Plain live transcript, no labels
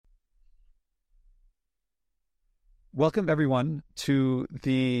Welcome, everyone, to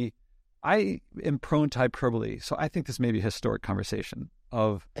I am prone to hyperbole, so I think this may be a historic conversation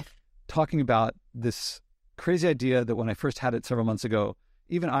of talking about this crazy idea that when I first had it several months ago,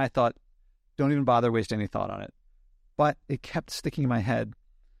 even I thought, don't even bother wasting any thought on it. But it kept sticking in my head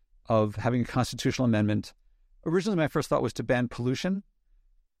of having a constitutional amendment. Originally, my first thought was to ban pollution,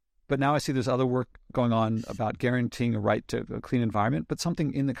 but now I see there's other work going on about guaranteeing a right to a clean environment, but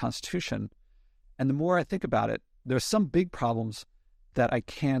something in the Constitution. And the more I think about it, there's some big problems that I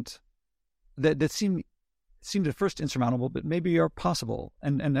can't, that seem at first insurmountable, but maybe are possible.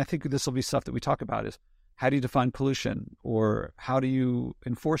 And I think this will be stuff that we talk about is how do you define pollution or how do you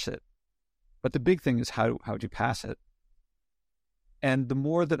enforce it? But the big thing is how would you pass it? And the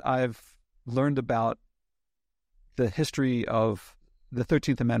more that I've learned about the history of the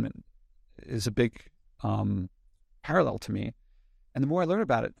 13th Amendment is a big parallel to me. And the more I learn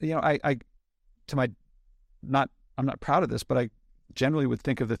about it, I'm not proud of this, but I generally would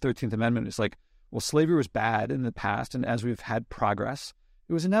think of the 13th Amendment as like, well, slavery was bad in the past, and as we've had progress,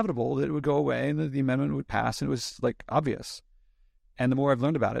 it was inevitable that it would go away and that the amendment would pass, and it was like obvious. And the more I've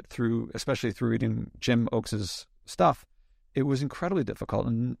learned about it especially through reading Jim Oakes's stuff, it was incredibly difficult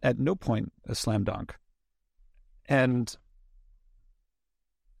and at no point a slam dunk. And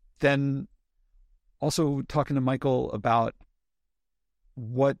then also talking to Michael about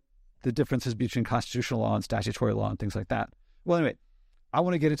what the differences between constitutional law and statutory law and things like that. Well, anyway, I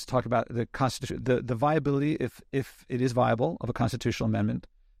want to get into talk about the Constitution, the viability, if it is viable, of a constitutional amendment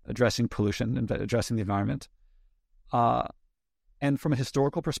addressing pollution and addressing the environment. And from a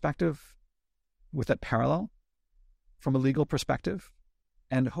historical perspective, with that parallel, from a legal perspective,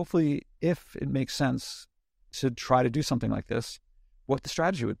 and hopefully, if it makes sense to try to do something like this, what the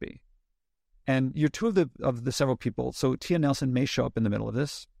strategy would be. And you're two of the several people. So Tia Nelson may show up in the middle of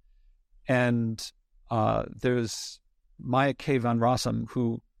this. And there's Maya K. van Rossum,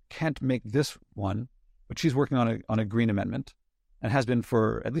 who can't make this one, but she's working on a green amendment and has been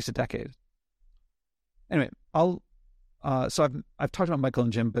for at least a decade. Anyway, so I've talked about Michael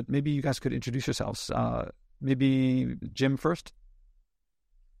and Jim, but maybe you guys could introduce yourselves. Maybe Jim first.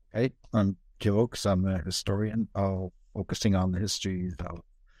 Hey, I'm Jim Oakes. I'm a historian focusing on the history of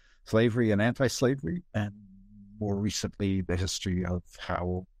slavery and anti-slavery, and more recently, the history of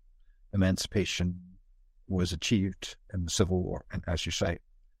how emancipation was achieved in the Civil War, and as you say,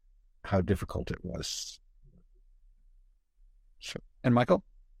 how difficult it was. Sure. And Michael?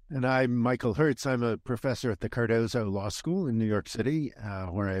 And I'm Michael Herz. I'm a professor at the Cardozo Law School in New York City,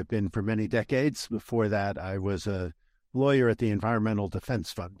 where I've been for many decades. Before that, I was a lawyer at the Environmental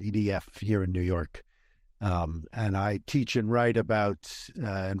Defense Fund, EDF, here in New York. And I teach and write about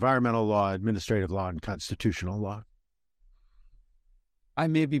environmental law, administrative law, and constitutional law. I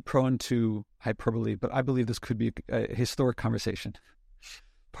may be prone to hyperbole, but I believe this could be a historic conversation.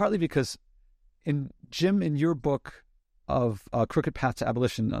 Partly because Jim, in your book of Crooked Path to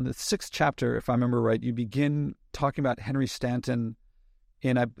Abolition, on the 6th chapter, if I remember right, you begin talking about Henry Stanton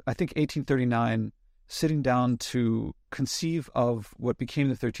in, I think, 1839, sitting down to conceive of what became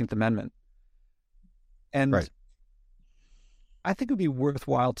the 13th Amendment. And right. I think it would be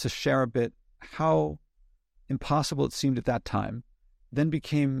worthwhile to share a bit how impossible it seemed at that time, then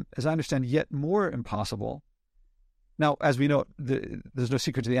became, as I understand, yet more impossible. Now, as we know, there's no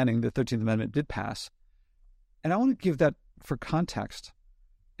secret to the ending. The 13th Amendment did pass. And I want to give that for context.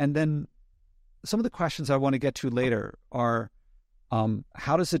 And then some of the questions I want to get to later are,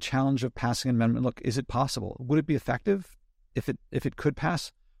 how does the challenge of passing an amendment look? Is it possible? Would it be effective if it could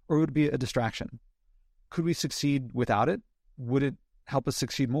pass, or would it be a distraction? Could we succeed without it? Would it help us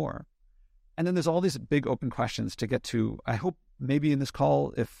succeed more? And then there's all these big open questions to get to. I hope maybe in this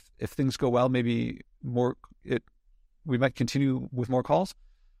call, if things go well, maybe we might continue with more calls,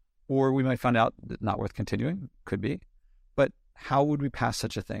 or we might find out that not worth continuing. Could be. But how would we pass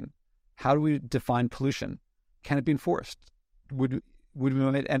such a thing? How do we define pollution? Can it be enforced? Would we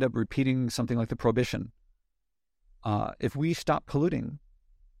might end up repeating something like the Prohibition? If we stop polluting,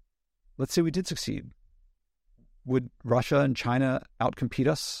 let's say we did succeed, would Russia and China outcompete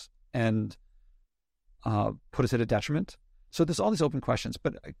us and put us at a detriment? So there's all these open questions.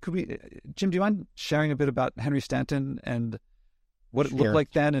 But Jim, do you mind sharing a bit about Henry Stanton and what it looked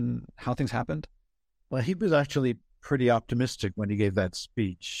like then and how things happened? Well, he was actually pretty optimistic when he gave that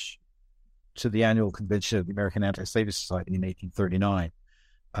speech to the annual convention of the American Anti-Slavery Society in 1839.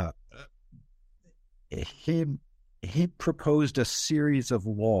 He proposed a series of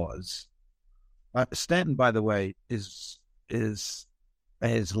laws. Stanton, by the way, is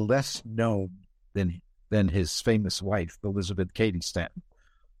less known than his famous wife, Elizabeth Cady Stanton,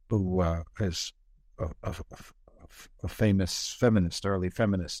 who is a a famous feminist, early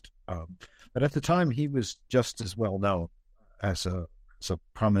feminist. But at the time, he was just as well known as a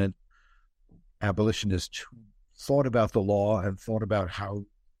prominent abolitionist who thought about the law and thought about how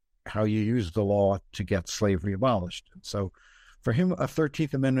you use the law to get slavery abolished. And so for him, a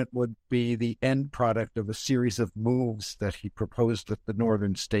 13th Amendment would be the end product of a series of moves that he proposed that the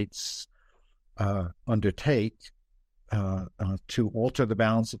northern states undertake to alter the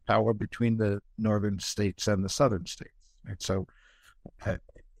balance of power between the northern states and the southern states. And so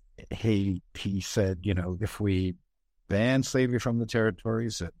he said, if we ban slavery from the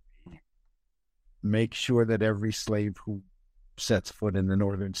territories and make sure that every slave who sets foot in the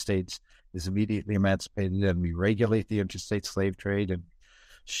northern states is immediately emancipated, and we regulate the interstate slave trade and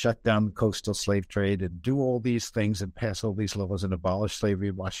shut down the coastal slave trade and do all these things and pass all these laws and abolish slavery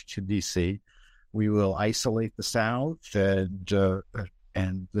in Washington, D.C., we will isolate the South, and the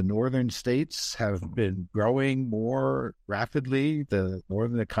northern states have been growing more rapidly. The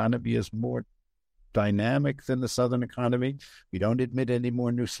northern economy is more dynamic than the southern economy. We don't admit any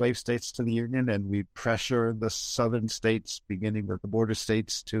more new slave states to the Union, and we pressure the southern states, beginning with the border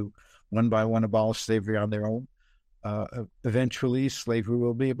states, to one by one abolish slavery on their own. Eventually, slavery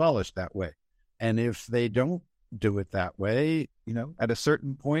will be abolished that way. And if they don't do it that way, at a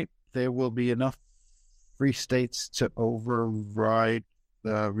certain point, there will be enough free states to override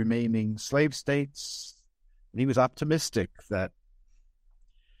the remaining slave states. And he was optimistic that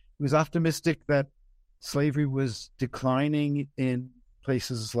slavery was declining in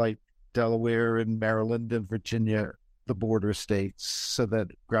places like Delaware and Maryland and Virginia, the border states, so that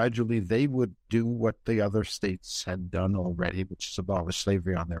gradually they would do what the other states had done already, which is abolish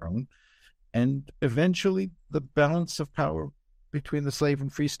slavery on their own. And eventually the balance of power between the slave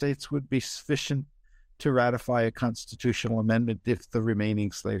and free states would be sufficient to ratify a constitutional amendment if the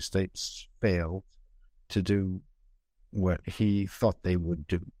remaining slave states failed to do what he thought they would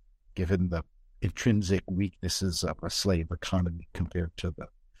do, given the intrinsic weaknesses of a slave economy compared to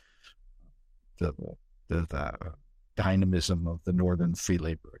the dynamism of the northern free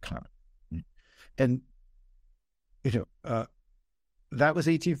labor economy. And that was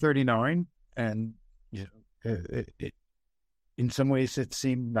 1839, and in some ways it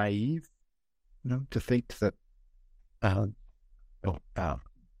seemed naive, to think that that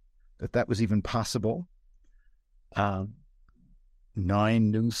was even possible.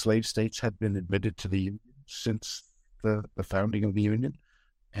 9 new slave states had been admitted to the Union since the founding of the Union,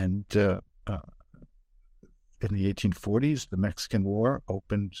 and in the 1840s, the Mexican War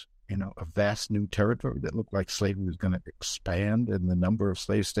opened, a vast new territory that looked like slavery was going to expand, and the number of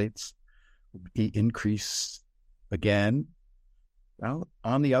slave states would increase again. Well,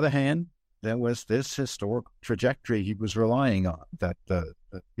 on the other hand, there was this historic trajectory he was relying on, that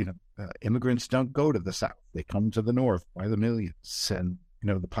immigrants don't go to the South. They come to the North by the millions. And,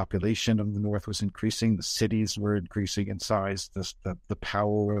 the population of the North was increasing. The cities were increasing in size. The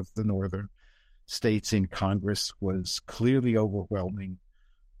power of the northern states in Congress was clearly overwhelming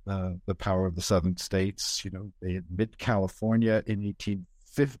the power of the southern states. They admit California in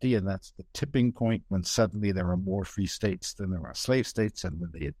 1850, and that's the tipping point when suddenly there are more free states than there are slave states. And when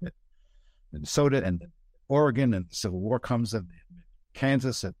they admit Minnesota and Oregon, and the Civil War comes, and they admit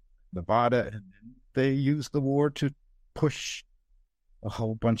Kansas and Nevada, and they use the war to push a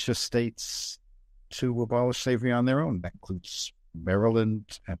whole bunch of states to abolish slavery on their own. That includes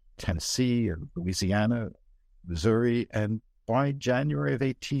Maryland and Tennessee and Louisiana, Missouri. And by January of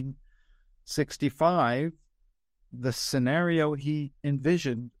 1865, the scenario he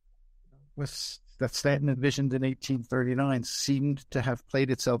envisioned that Stanton envisioned in 1839 seemed to have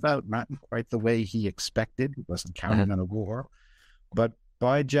played itself out, not in quite the way he expected. He wasn't counting on a war. But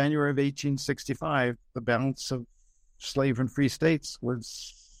by January of 1865, the balance of slave and free states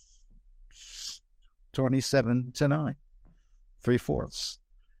was 27-9, 3/4.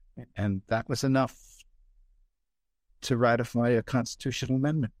 And that was enough to ratify a constitutional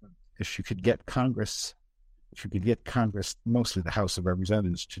amendment. If you could get Congress, mostly the House of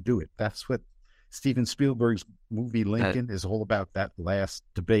Representatives, to do it. That's what Steven Spielberg's movie Lincoln is all about, that last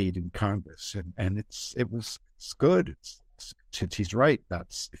debate in Congress. And it's good. He's right.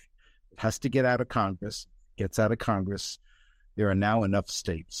 It has to get out of Congress. Gets out of Congress, there are now enough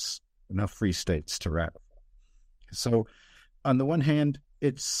free states to ratify. So on the one hand,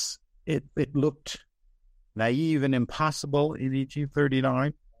 it looked naive and impossible in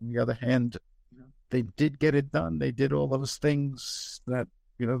 1839. On the other hand, they did get it done. They did all those things that,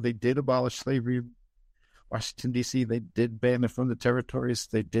 they did abolish slavery in Washington, D.C. They did ban it from the territories.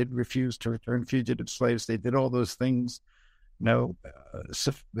 They did refuse to return fugitive slaves. They did all those things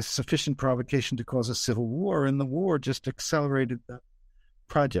with sufficient provocation to cause a civil war, and the war just accelerated the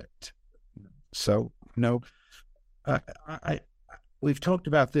project. So, we've talked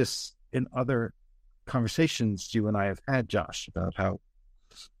about this in other conversations you and I have had, Josh, about how,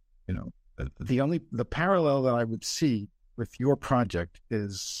 the parallel that I would see with your project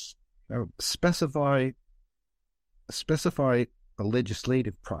is specify a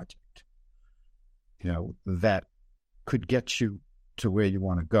legislative project, that could get you to where you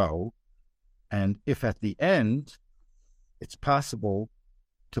want to go. And if at the end it's possible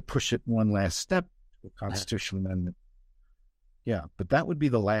to push it one last step, the constitutional amendment. Yeah, but that would be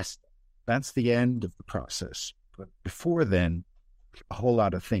the last. That's the end of the process. But before then, a whole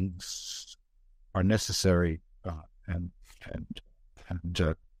lot of things are necessary and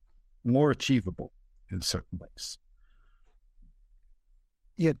more achievable in certain ways.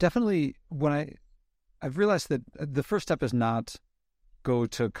 Yeah, definitely. I've realized that the first step is not go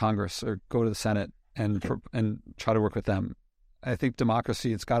to Congress or go to the Senate and try to work with them. I think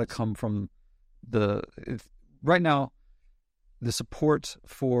democracy, it's got to come from right now, the support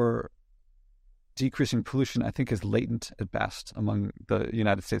for decreasing pollution, I think, is latent at best among the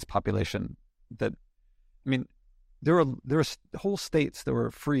United States population. There are whole states that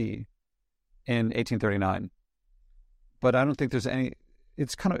were free in 1839, but I don't think there's any.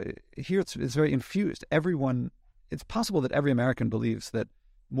 It's kind of here. It's very infused. It's possible that every American believes that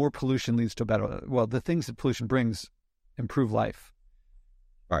more pollution leads to a better. Well, the things that pollution brings improve life.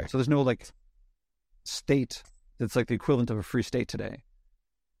 Right. So there's no state that's like the equivalent of a free state today.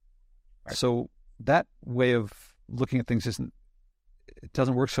 Right. So that way of looking at things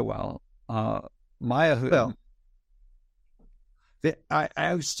doesn't work so well. I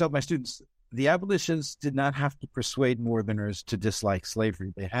always tell my students, the abolitionists did not have to persuade Northerners to dislike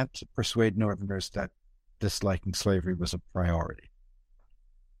slavery. They had to persuade Northerners that disliking slavery was a priority.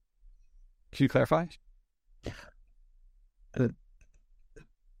 Can you clarify?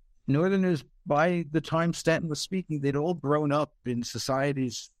 Northerners, by the time Stanton was speaking, they'd all grown up in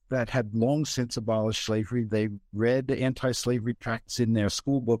societies that had long since abolished slavery. They read anti-slavery tracts in their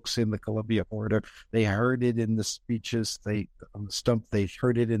school books in the Columbia Order. They heard it in the speeches. On the stump. They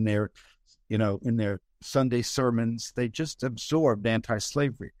heard it in their Sunday sermons. They just absorbed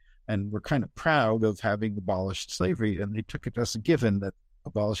anti-slavery and were kind of proud of having abolished slavery. And they took it as a given that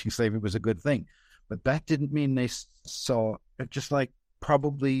abolishing slavery was a good thing. But that didn't mean they saw, just like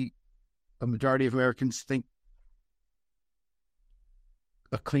probably a majority of Americans think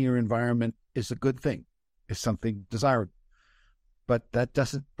a cleaner environment is a good thing, is something desirable. But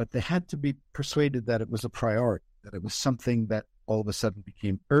they had to be persuaded that it was a priority, that it was something that all of a sudden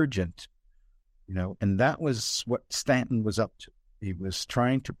became urgent, and that was what Stanton was up to. He was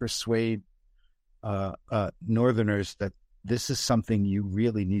trying to persuade Northerners that this is something you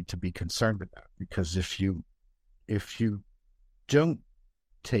really need to be concerned about, because if you don't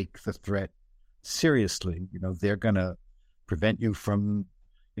take the threat seriously, they're going to prevent you from,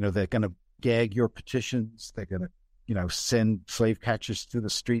 they're going to gag your petitions. They're going to, send slave catchers through the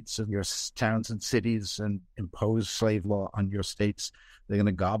streets of your towns and cities and impose slave law on your states. They're going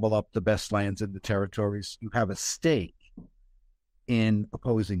to gobble up the best lands in the territories. You have a stake in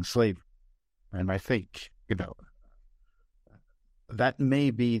opposing slavery. And I think, that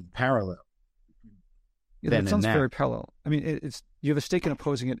may be parallel. Yeah, that sounds very parallel. I mean, you have a stake in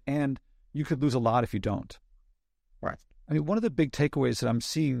opposing it, and you could lose a lot if you don't. Right. I mean, one of the big takeaways that I'm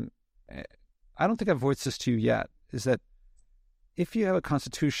seeing, I don't think I've voiced this to you yet, is that if you have a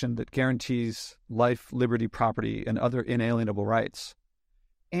constitution that guarantees life, liberty, property, and other inalienable rights,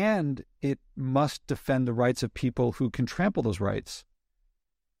 and it must defend the rights of people who can trample those rights,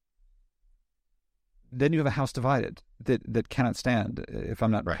 then you have a house divided that cannot stand, if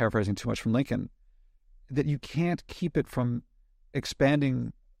I'm not paraphrasing too much from Lincoln, that you can't keep it from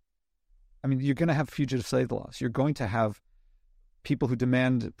expanding. I mean, you're going to have fugitive slave laws. You're going to have people who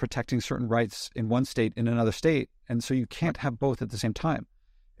demand protecting certain rights in one state in another state, and so you can't have both at the same time.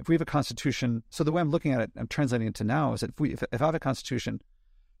 If we have a constitution, so the way I'm looking at it, I'm translating it to now, is that if I have a constitution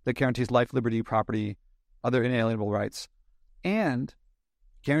that guarantees life, liberty, property, other inalienable rights, and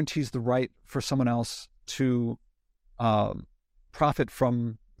guarantees the right for someone else to profit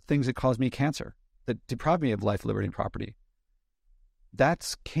from things that cause me cancer, that deprive me of life, liberty, and property,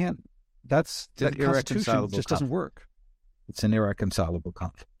 that Constitution just doesn't work. It's an irreconcilable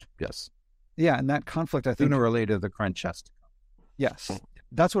conflict. Yes. Yeah, and that conflict, I think, sooner or later, the crunch has to come. Yes,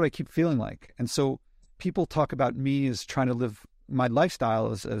 that's what I keep feeling like. And so people talk about me as trying to live my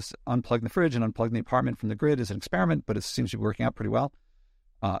lifestyle as unplugging the fridge and unplugging the apartment from the grid as an experiment, but it seems to be working out pretty well.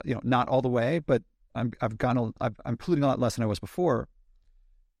 Not all the way, but I'm polluting a lot less than I was before,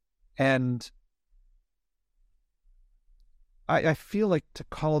 and I feel like to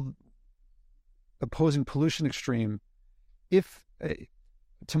call opposing pollution extreme, if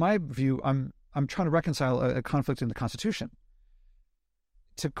to my view, I'm trying to reconcile a conflict in the Constitution.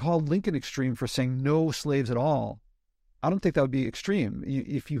 To call Lincoln extreme for saying no slaves at all, I don't think that would be extreme.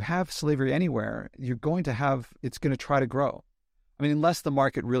 If you have slavery anywhere, it's going to try to grow. I mean, unless the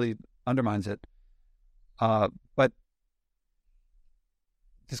market really undermines it. But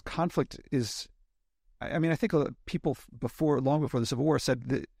this conflict is, I mean, I think people long before the Civil War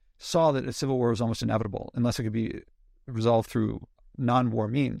saw that a civil war was almost inevitable unless it could be resolved through non-war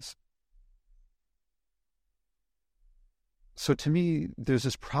means. So to me, there's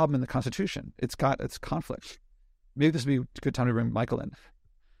this problem in the Constitution. It's got its conflict. Maybe this would be a good time to bring Michael in.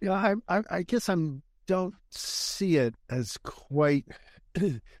 Yeah, I guess don't see it as quite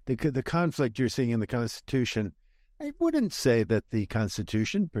the conflict you're seeing in the Constitution. I wouldn't say that the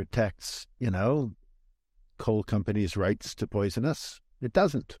Constitution protects, coal companies' rights to poison us. It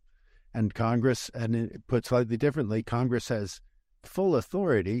doesn't. And Congress, and put slightly differently, Congress has full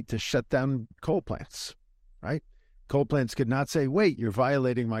authority to shut down coal plants, right? Coal plants could not say, wait, you're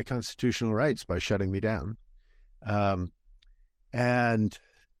violating my constitutional rights by shutting me down. And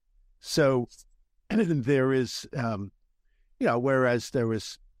so there is, whereas there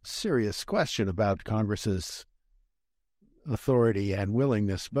was serious question about Congress's authority and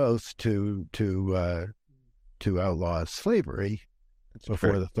willingness both to outlaw slavery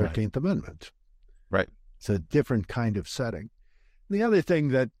before the 13th Amendment. Right. It's a different kind of setting. The other thing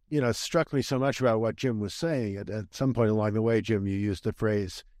that, struck me so much about what Jim was saying, at some point along the way, Jim, you used the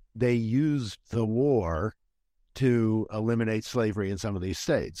phrase, they used the war to eliminate slavery in some of these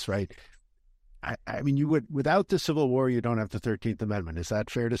states, right? I mean, without the Civil War, you don't have the 13th Amendment. Is that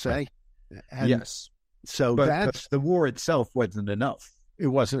fair to say? And yes. So but the war itself wasn't enough. It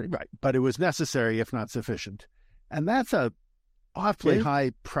wasn't, right. But it was necessary, if not sufficient. And that's a awfully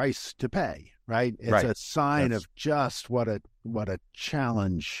high price to pay, right? It's a sign of just what a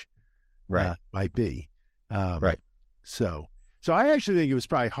challenge might be. Right. So I actually think it was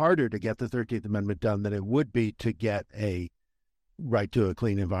probably harder to get the 13th Amendment done than it would be to get a right to a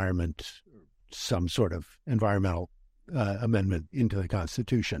clean environment, some sort of environmental amendment into the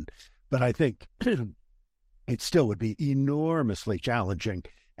Constitution. But I think it still would be enormously challenging.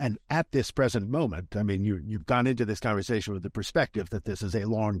 And at this present moment, I mean, you've gone into this conversation with the perspective that this is a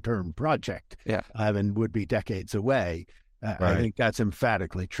long-term project, and would be decades away. I think that's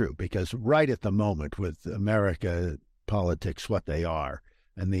emphatically true, because right at the moment, with America politics what they are,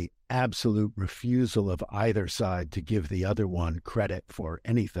 and the absolute refusal of either side to give the other one credit for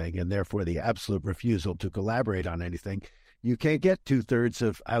anything, and therefore the absolute refusal to collaborate on anything, you can't get 2/3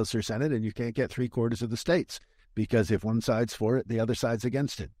 of House or Senate, and you can't get 3/4 of the states. Because if one side's for it, the other side's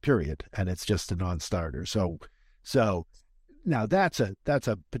against it, period. And it's just a non-starter. So now that's a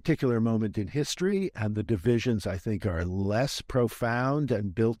particular moment in history, and the divisions, I think, are less profound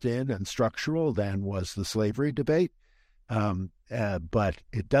and built in and structural than was the slavery debate. But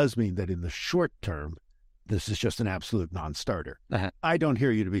it does mean that in the short term, this is just an absolute non-starter. I don't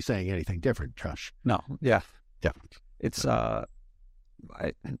hear you to be saying anything different, Josh. No. Yeah. It's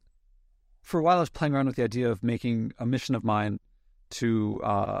for a while, I was playing around with the idea of making a mission of mine to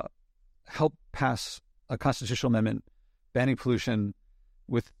help pass a constitutional amendment banning pollution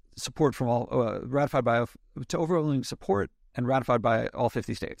with support from all, to overwhelming support and ratified by all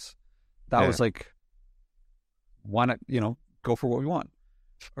 50 states. That was like, why not, go for what we want?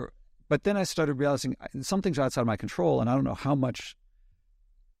 But then I started realizing some things are outside of my control, and I don't know how much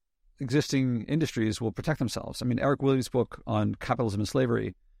existing industries will protect themselves. I mean, Eric Williams' book on capitalism and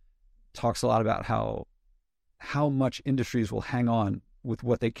slavery talks a lot about how much industries will hang on with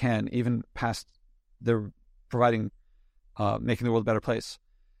what they can, even past their providing, making the world a better place.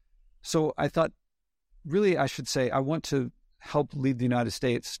 So I thought, really, I should say, I want to help lead the United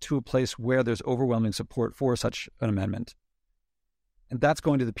States to a place where there's overwhelming support for such an amendment. And that's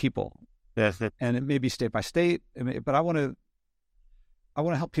going to the people. And it may be state by state, but I want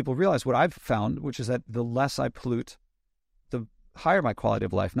to help people realize what I've found, which is that the less I pollute, the higher my quality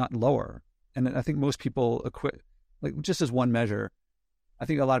of life, not lower. And I think most people just as one measure, I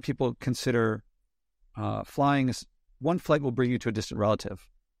think a lot of people consider flying as one flight will bring you to a distant relative.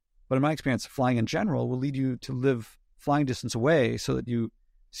 But in my experience, flying in general will lead you to live flying distance away so that you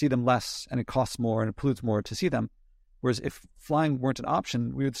see them less, and it costs more and it pollutes more to see them. Whereas if flying weren't an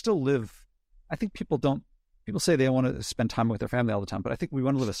option, we would still live. I think people say they want to spend time with their family all the time, but I think we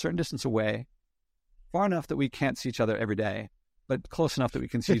want to live a certain distance away, far enough that we can't see each other every day, but close enough that we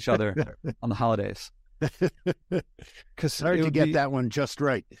can see each other on the holidays. Because hard to get that one just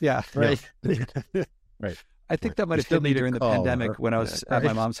right. Yeah. Right. Right. I think that might You have still hit me need to during the call pandemic her. when I was Yeah, at my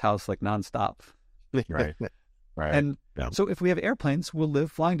right. mom's house, like nonstop. Right. Right. And Yeah. so if we have airplanes, we'll live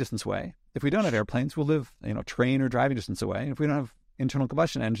flying distance away. If we don't have airplanes, we'll live, train or driving distance away. And if we don't have internal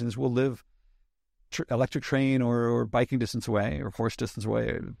combustion engines, we'll live electric train or biking distance away or horse distance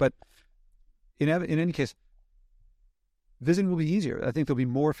away. But in any case, visiting will be easier. I think there'll be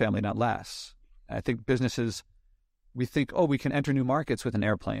more family, not less. I think businesses, we think, we can enter new markets with an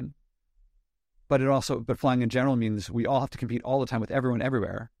airplane. But but flying in general means we all have to compete all the time with everyone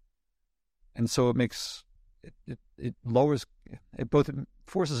everywhere. And so it lowers, it both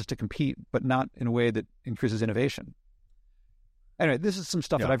forces us to compete, but not in a way that increases innovation. Anyway, this is some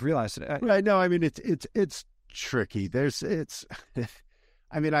stuff that I've realized. Right. No, I mean, it's tricky.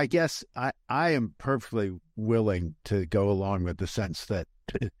 I mean, I guess I am perfectly willing to go along with the sense that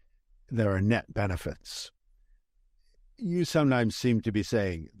there are net benefits. You sometimes seem to be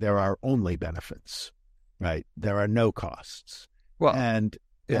saying there are only benefits, right? There are no costs. Well, and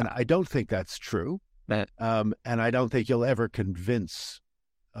I don't think that's true. And I don't think you'll ever convince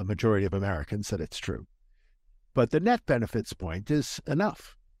a majority of Americans that it's true. But the net benefits point is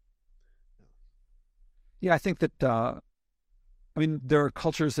enough. Yeah, I think that, there are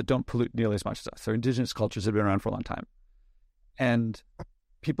cultures that don't pollute nearly as much as us. There are indigenous cultures that have been around for a long time. And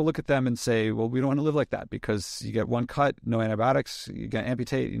people look at them and say, well, we don't want to live like that because you get one cut, no antibiotics, you get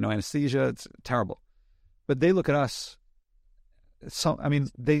amputate, no anesthesia, it's terrible. But they look at us,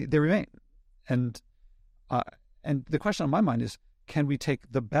 they remain. And the question on my mind is, can we take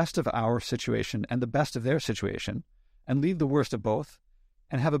the best of our situation and the best of their situation and leave the worst of both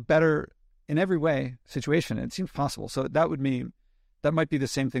and have a better, in every way, situation? And it seems possible. So that might be the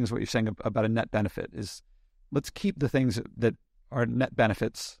same thing as what you're saying about a net benefit is let's keep the things that are net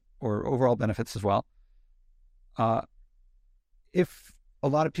benefits or overall benefits as well. If a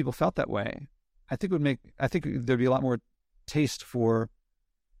lot of people felt that way, I think there'd be a lot more taste for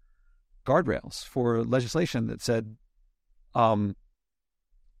guardrails, for legislation that said,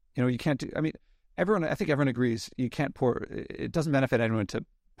 you can't do, I think everyone agrees it doesn't benefit anyone to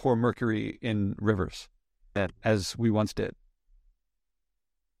pour mercury in rivers as we once did.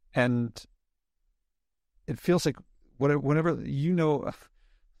 And it feels like whenever,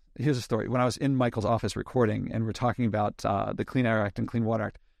 here's a story. When I was in Michael's office recording and we're talking about the Clean Air Act and Clean Water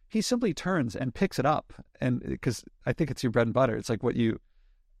Act, he simply turns and picks it up. And because I think it's your bread and butter. It's like what you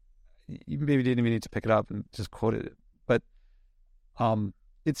maybe didn't even need to pick it up and just quoted it. But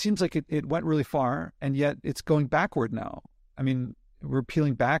it seems like it went really far, and yet it's going backward now. I mean, we're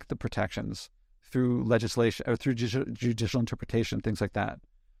peeling back the protections through legislation or through judicial interpretation, things like that.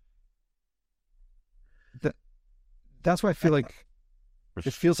 That's why I feel like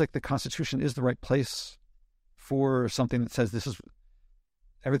it feels like the Constitution is the right place for something that says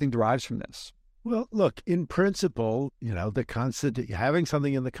everything derives from this. Well, look, in principle, having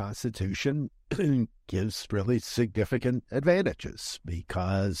something in the Constitution gives really significant advantages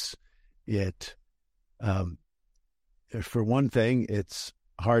because it, for one thing, it's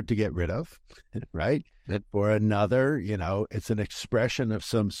hard to get rid of, right? For another, it's an expression of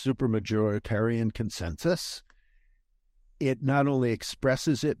some supermajoritarian consensus. It not only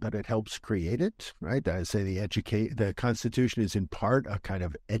expresses it, but it helps create it, right? I say the Constitution is in part a kind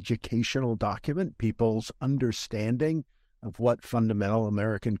of educational document. People's understanding of what fundamental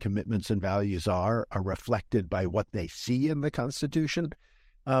American commitments and values are reflected by what they see in the Constitution.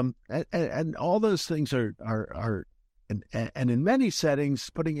 And all those things are in many settings,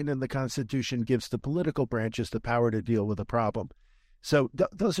 putting it in the Constitution gives the political branches the power to deal with a problem. So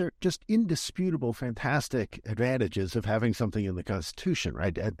those are just indisputable, fantastic advantages of having something in the Constitution,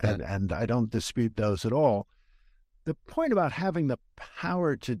 right? And I don't dispute those at all. The point about having the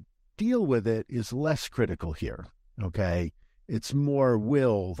power to deal with it is less critical here, okay? It's more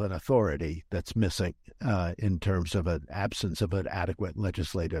will than authority that's missing in terms of an absence of an adequate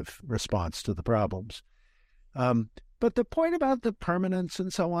legislative response to the problems. But the point about the permanence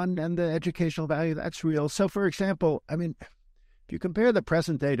and so on and the educational value, that's real. So, for example, if you compare the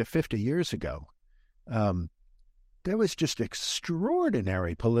present day to 50 years ago, there was just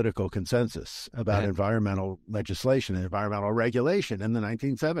extraordinary political consensus about environmental legislation and environmental regulation in the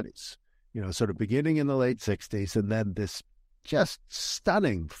 1970s, sort of beginning in the late 60s, and then this just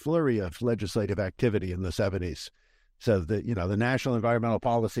stunning flurry of legislative activity in the 70s. So the National Environmental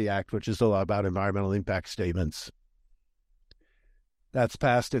Policy Act, which is a lot about environmental impact statements, That's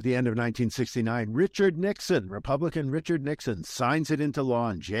passed at the end of 1969. Richard Nixon, Republican Richard Nixon, signs it into law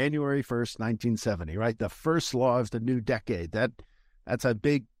on January 1st, 1970, right? The first law of the new decade. That's a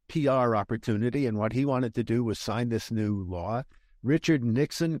big PR opportunity, and what he wanted to do was sign this new law. Richard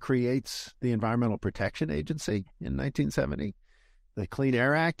Nixon creates the Environmental Protection Agency in 1970. The Clean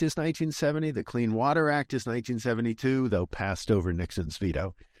Air Act is 1970. The Clean Water Act is 1972, though passed over Nixon's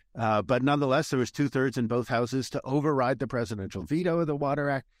veto. But nonetheless, there was 2/3 in both houses to override the presidential veto of the Water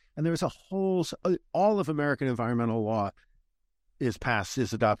Act. And there was all of American environmental law is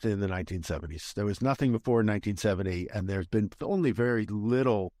adopted in the 1970s. There was nothing before 1970, and there's been only very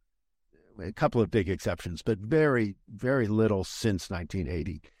little, a couple of big exceptions, but very, very little since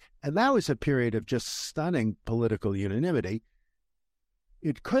 1980. And that was a period of just stunning political unanimity.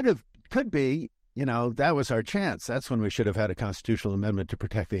 It could be, that was our chance. That's when we should have had a constitutional amendment to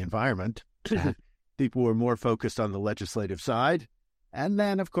protect the environment. People were more focused on the legislative side. And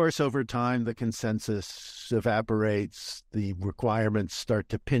then, of course, over time, the consensus evaporates. The requirements start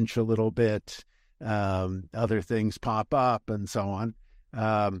to pinch a little bit. Other things pop up and so on.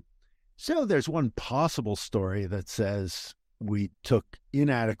 So there's one possible story that says we took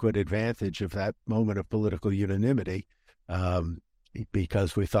inadequate advantage of that moment of political unanimity.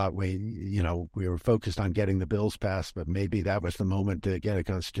 Because we thought we were focused on getting the bills passed, but maybe that was the moment to get a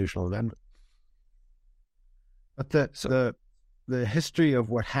constitutional amendment. But the history of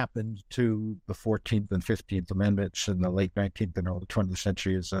what happened to the 14th and 15th Amendments in the late 19th and early 20th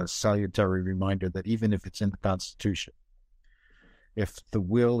century is a salutary reminder that even if it's in the Constitution, if the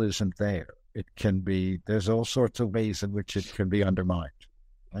will isn't there, there's all sorts of ways in which it can be undermined.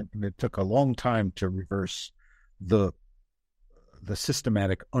 And it took a long time to reverse the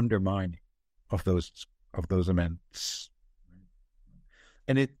systematic undermining of those amendments.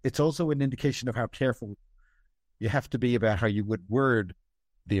 And it's also an indication of how careful you have to be about how you would word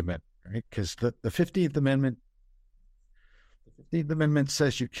the amendment, right? Because the 15th Amendment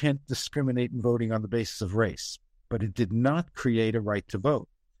says you can't discriminate in voting on the basis of race, but it did not create a right to vote.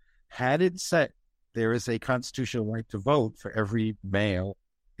 Had it said there is a constitutional right to vote for every male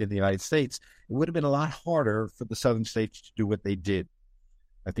in the United States, it would have been a lot harder for the southern states to do what they did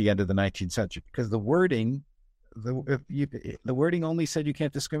at the end of the 19th century, because the wording only said you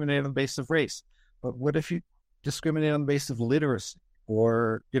can't discriminate on the basis of race. But what if you discriminate on the basis of literacy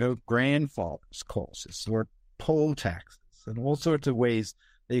or, grandfathers clauses or poll taxes and all sorts of ways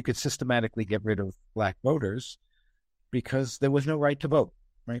that you could systematically get rid of black voters because there was no right to vote,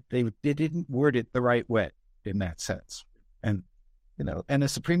 right? They didn't word it the right way in that sense. And and the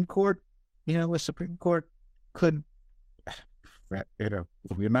Supreme Court, could,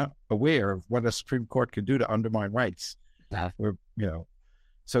 we're not aware of what a Supreme Court can do to undermine rights.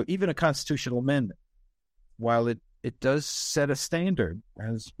 So even a constitutional amendment, while it does set a standard,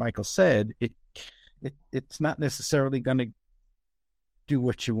 as Michael said, it's not necessarily going to do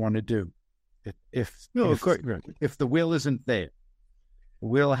what you want to do. If the will isn't there, the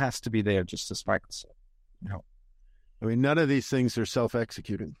will has to be there, just as Michael said. I mean, none of these things are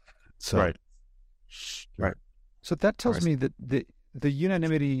self-executing. So. Right. So that tells me that the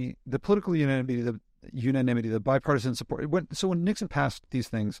unanimity, the political unanimity, the bipartisan support. When Nixon passed these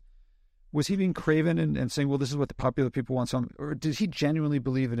things, was he being craven and saying, well, this is what the popular people want? Or did he genuinely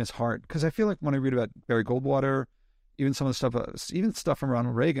believe in his heart? Because I feel like when I read about Barry Goldwater, even some of the stuff, even stuff from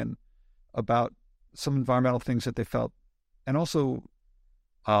Ronald Reagan about some environmental things that they felt, and also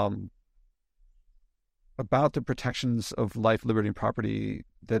about the protections of life, liberty, and property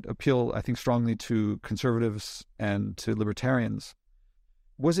that appeal, I think, strongly to conservatives and to libertarians.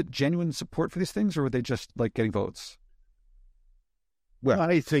 Was it genuine support for these things, or were they just like getting votes? Well,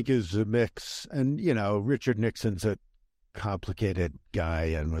 I think it's a mix. And, Richard Nixon's a complicated guy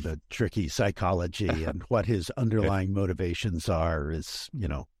and with a tricky psychology, and what his underlying motivations are is,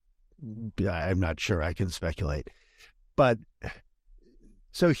 I'm not sure I can speculate. But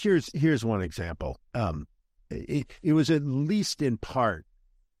so here's one example. It was at least in part,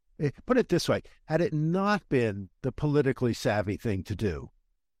 put it this way, had it not been the politically savvy thing to do,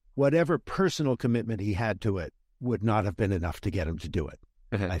 whatever personal commitment he had to it would not have been enough to get him to do it.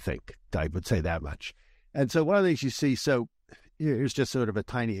 I think I would say that much. And so one of the things you see, so here's just sort of a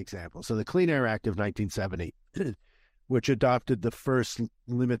tiny example. So the Clean Air Act of 1970, which adopted the first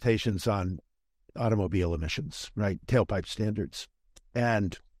limitations on automobile emissions, right? Tailpipe standards.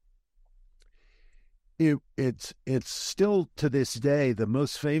 And it's still to this day the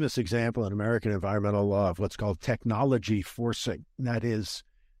most famous example in American environmental law of what's called technology forcing. That is,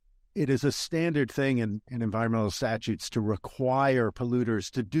 it is a standard thing in environmental statutes to require polluters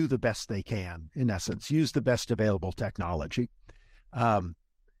to do the best they can, in essence, use the best available technology.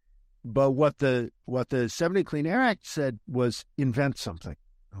 But what the 70 Clean Air Act said was invent something.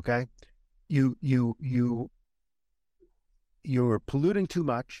 Okay, you're polluting too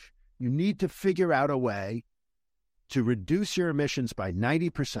much. You need to figure out a way to reduce your emissions by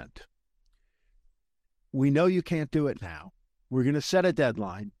 90%. We know you can't do it now. We're going to set a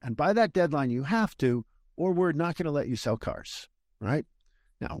deadline, and by that deadline you have to, or we're not going to let you sell cars. Right?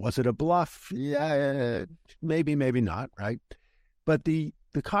 Now, was it a bluff? Yeah, maybe not. Right? But the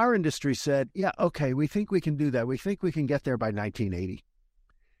car industry said, yeah, okay, we think we can do that. We think we can get there by 1980.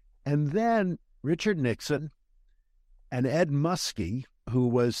 And then Richard Nixon and Ed Muskie, who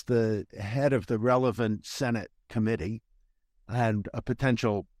was the head of the relevant Senate committee and a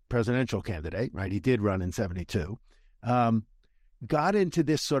potential presidential candidate, right? He did run in 72, got into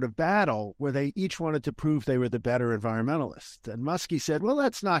this sort of battle where they each wanted to prove they were the better environmentalists. And Muskie said, well,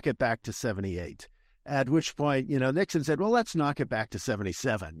 let's knock it back to 78. At which point, Nixon said, well, let's knock it back to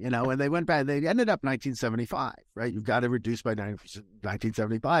 77, and they went back, they ended up 1975, right? You've got to reduce by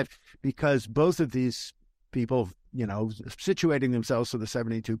 1975 because both of these people, situating themselves for the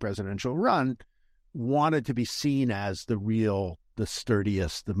 72 presidential run, wanted to be seen as the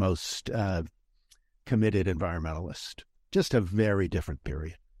sturdiest, the most committed environmentalist. Just a very different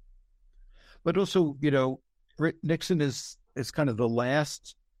period. But also, Nixon is kind of the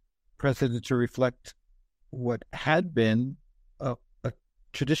last president to reflect what had been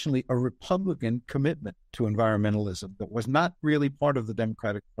traditionally a Republican commitment to environmentalism that was not really part of the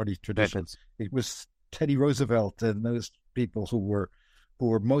Democratic Party traditions. It was Teddy Roosevelt and those people who were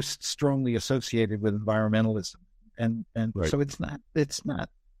most strongly associated with environmentalism, and right. So it's not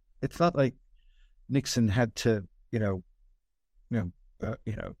like Nixon had to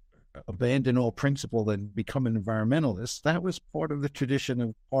abandon all principle and become an environmentalist. That was part of the tradition of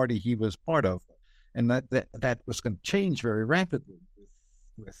the party he was part of, and that was going to change very rapidly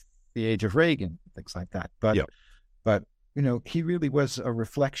with the age of Reagan, things like that. But he really was a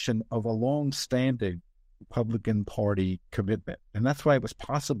reflection of a long-standing Republican Party commitment, and that's why it was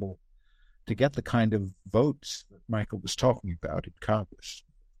possible to get the kind of votes that Michael was talking about in Congress.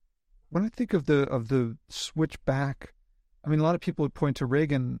 When I think of the switch back, I mean, a lot of people would point to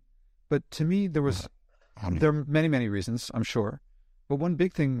Reagan, but to me, there are many reasons, I'm sure. But one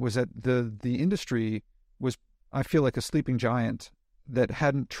big thing was that the industry was, I feel like, a sleeping giant that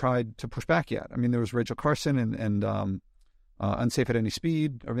hadn't tried to push back yet. I mean, there was Rachel Carson and unsafe at any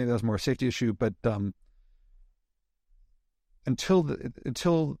speed, or maybe that was more a safety issue. But until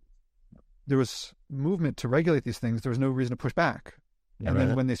there was movement to regulate these things, there was no reason to push back. And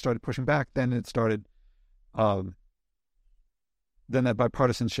then when they started pushing back, then it started. Then that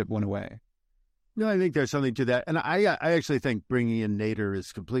bipartisanship went away. No, I think there's something to that. And I actually think bringing in Nader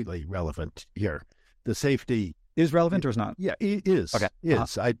is completely relevant here. The safety is relevant or is not? Yeah, it is. Okay.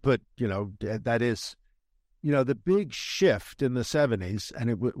 Is. I'd put, that is, the big shift in the 70s,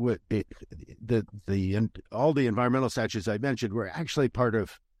 and all the environmental statutes I mentioned were actually part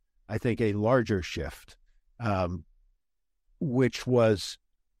of, I think, a larger shift, which was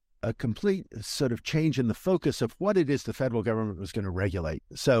a complete sort of change in the focus of what it is the federal government was going to regulate.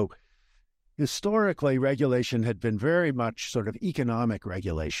 So historically, regulation had been very much sort of economic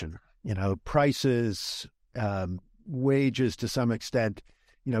regulation, prices, wages to some extent,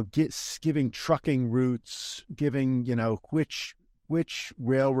 giving trucking routes, giving, which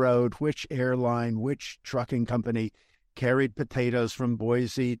railroad, which airline, which trucking company carried potatoes from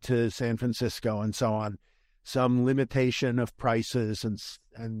Boise to San Francisco and so on. Some limitation of prices and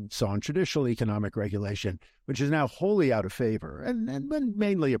so on, traditional economic regulation, which is now wholly out of favor and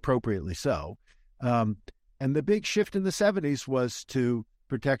mainly appropriately so. And the big shift in the 70s was to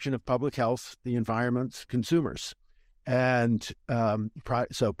protection of public health, the environment, consumers. And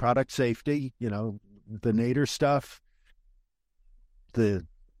so product safety, the Nader stuff, the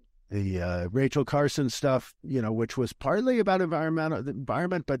Rachel Carson stuff, which was partly about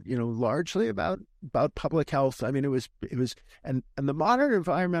environment, but largely about public health. I mean, it was, and the modern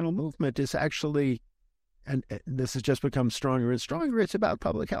environmental movement is actually, and this has just become stronger and stronger. It's about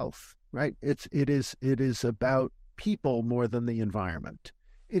public health, right? It is about people more than the environment.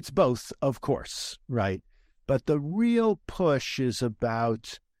 It's both, of course, right? But the real push is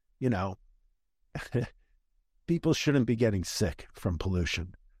about, people shouldn't be getting sick from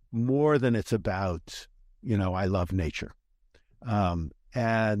pollution. More than it's about, I love nature.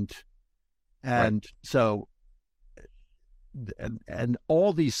 And so, and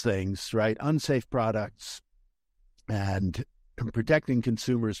all these things, right? Unsafe products and protecting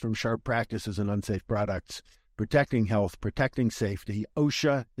consumers from sharp practices and unsafe products, protecting health, protecting safety.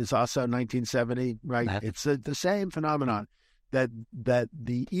 OSHA is also 1970, right? It's the same phenomenon. that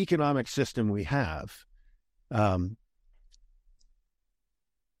the economic system we have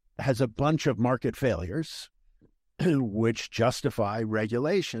has a bunch of market failures which justify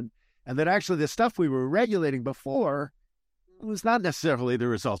regulation, and that actually the stuff we were regulating before was not necessarily the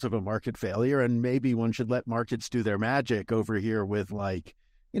result of a market failure, and maybe one should let markets do their magic over here with, like,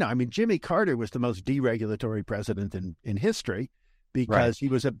 Jimmy Carter was the most deregulatory president in history because he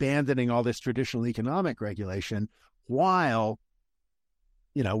was abandoning all this traditional economic regulation while,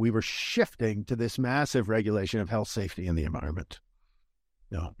 we were shifting to this massive regulation of health, safety, and the environment.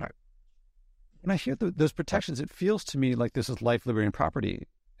 No. When I hear those protections, it feels to me like this is life, liberty, and property,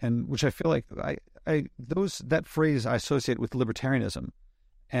 and which I feel like that phrase I associate with libertarianism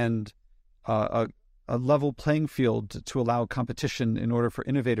and a level playing field to allow competition in order for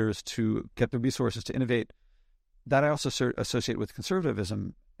innovators to get the resources to innovate. That I also associate with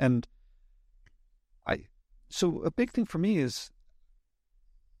conservatism. And so a big thing for me is,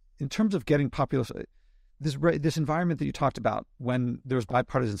 in terms of getting popular, this environment that you talked about when there's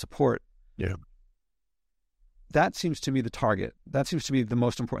bipartisan support. Yeah. That seems to me the target. That seems to be the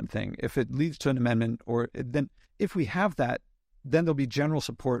most important thing. If it leads to an amendment, then if we have that, then there'll be general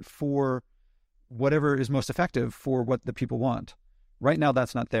support for whatever is most effective for what the people want. Right now,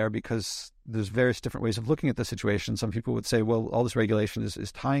 that's not there because there's various different ways of looking at the situation. Some people would say, well, all this regulation is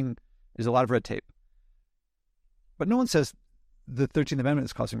a lot of red tape. But no one says the 13th Amendment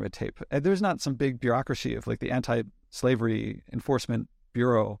is causing red tape. There's not some big bureaucracy of like the Anti-Slavery Enforcement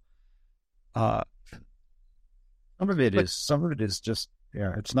Bureau. Some of it is just,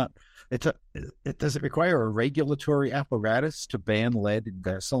 it's not, does it require a regulatory apparatus to ban lead in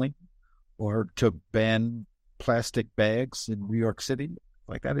gasoline or to ban plastic bags in New York City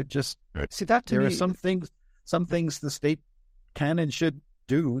like that? It just, see, that to me, there are some things the state can and should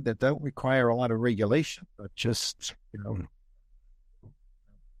do that don't require a lot of regulation, but just,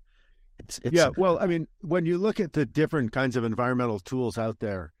 well, when you look at the different kinds of environmental tools out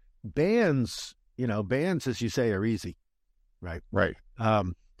there, bans, as you say, are easy, right? Right.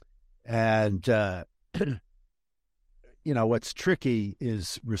 What's tricky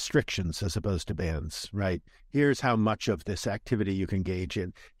is restrictions as opposed to bans, right? Here's how much of this activity you can engage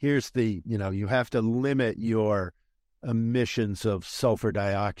in. Here's you have to limit your emissions of sulfur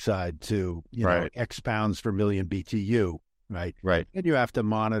dioxide to, X pounds per million BTU, right? Right. And you have to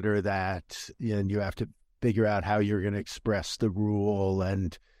monitor that, and you have to figure out how you're going to express the rule,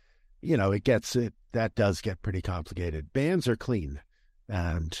 and that does get pretty complicated. Bans are clean,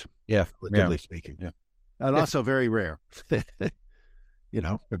 and relatively speaking, and also very rare. Very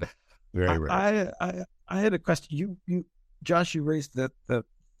rare. I had a question. You Josh, you raised the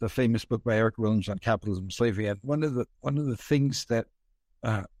famous book by Eric Williams on capitalism and slavery, and one of the things that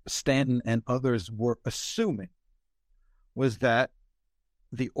Stanton and others were assuming was that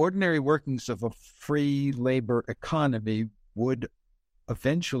the ordinary workings of a free labor economy would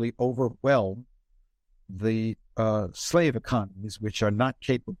eventually overwhelm the slave economies, which are not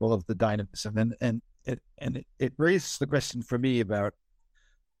capable of the dynamism. And it raises the question for me about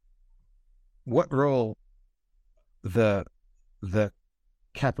what role the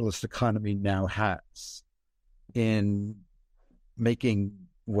capitalist economy now has in making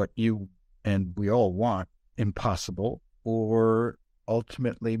what you and we all want impossible, or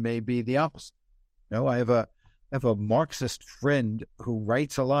ultimately maybe the opposite. I have a Marxist friend who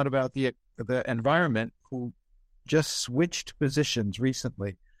writes a lot about the environment, who just switched positions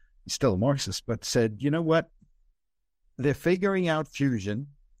recently. He's still a Marxist, but said, you know what? They're figuring out fusion,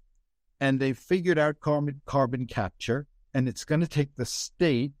 and they've figured out carbon capture, and it's going to take the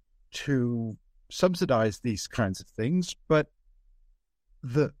state to subsidize these kinds of things. But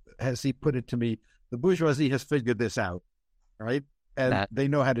as he put it to me, the bourgeoisie has figured this out, right? And they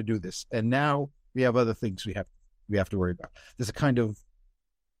know how to do this. And now we have other things we have to worry about. There's a kind of,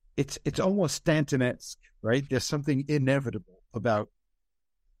 it's almost Stanton-esque, right? There's something inevitable about,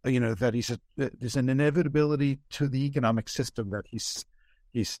 that there's an inevitability to the economic system that he's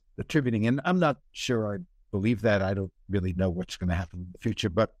attributing. And I'm not sure I believe that. I don't really know what's going to happen in the future.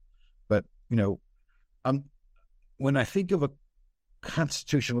 But when I think of a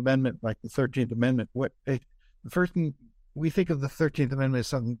constitutional amendment like the 13th Amendment, the first thing we think of the 13th Amendment as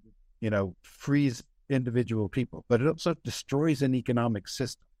something, frees individual people, but it also destroys an economic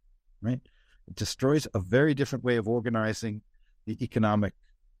system, right? It destroys a very different way of organizing the economic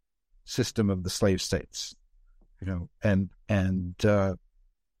system of the slave states, and I'm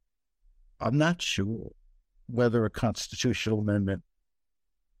not sure whether a constitutional amendment,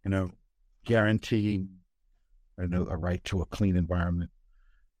 guaranteeing a right to a clean environment,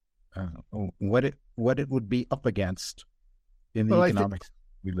 what it would be up against in the economics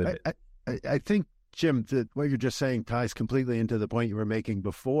we live in. I think, Jim, that what you're just saying ties completely into the point you were making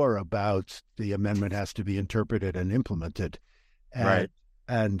before about the amendment has to be interpreted and implemented. Right.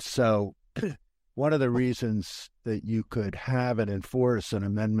 And so one of the reasons that you could have and enforce an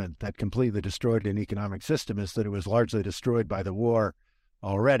amendment that completely destroyed an economic system is that it was largely destroyed by the war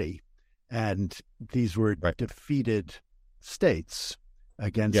already. And these were defeated states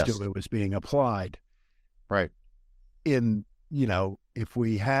against whom it was being applied. Right. If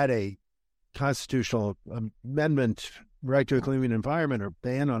we had a constitutional amendment, right to a clean environment, or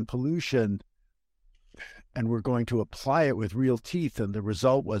ban on pollution, and we're going to apply it with real teeth, and the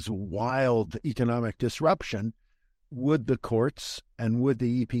result was wild economic disruption, would the courts and would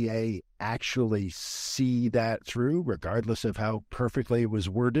the EPA actually see that through, regardless of how perfectly it was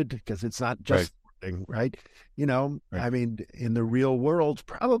worded? Because it's not just wording, right? I mean, in the real world,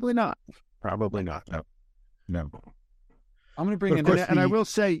 probably not. Probably not. No. I'm going to bring in, and I will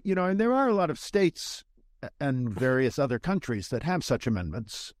say, and there are a lot of states and various other countries that have such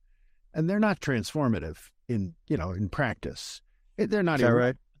amendments, and they're not transformative in practice. They're not even,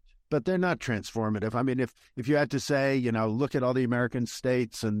 right? But they're not transformative. I mean, if you had to say, look at all the American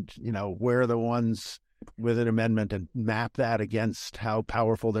states and, where are the ones with an amendment and map that against how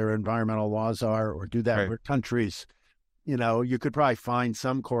powerful their environmental laws are, or do that with countries, you could probably find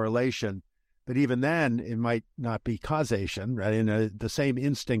some correlation. But even then, it might not be causation, right? The same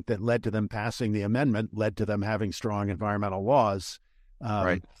instinct that led to them passing the amendment led to them having strong environmental laws.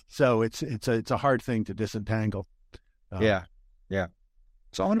 So it's a hard thing to disentangle. Yeah.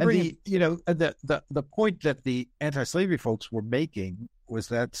 So I want to bring the point that the anti-slavery folks were making was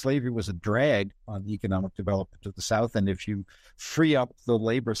that slavery was a drag on the economic development of the South, and if you free up the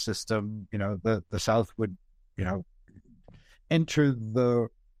labor system, the South would, enter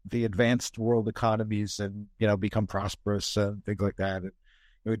the advanced world economies and, become prosperous and things like that. And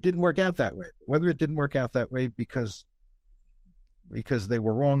it didn't work out that way. Whether it didn't work out that way because they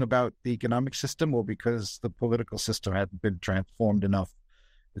were wrong about the economic system or because the political system hadn't been transformed enough,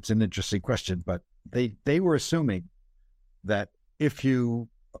 it's an interesting question. But they were assuming that if you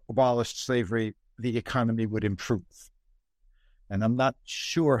abolished slavery, the economy would improve. And I'm not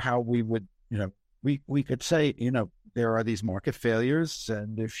sure how we would, we could say, there are these market failures,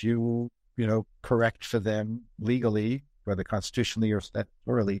 and if you, correct for them legally, whether constitutionally or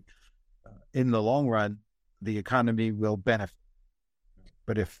statutorily, in the long run, the economy will benefit.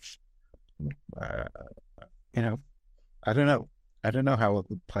 But if, I don't know. I don't know how it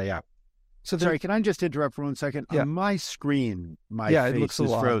would play out. So sorry, can I just interrupt for 1 second? Yeah. On my screen, my face is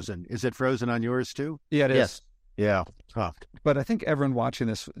frozen. Is it frozen on yours too? Yeah, it is. Yeah. Huh. But I think everyone watching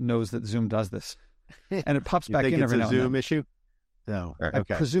this knows that Zoom does this. And it pops back in every now and then. It's a Zoom issue? No.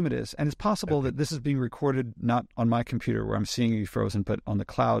 Okay. I presume it is. And it's possible that this is being recorded not on my computer where I'm seeing you frozen, but on the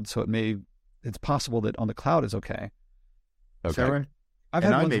cloud. So it's possible that on the cloud is okay. Okay. Is that right? I've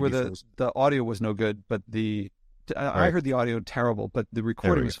had ones where the audio was no good, but I heard the audio terrible, but the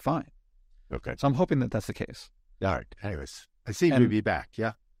recording was fine. Okay. So I'm hoping that that's the case. All right. Anyways, I seem to be back.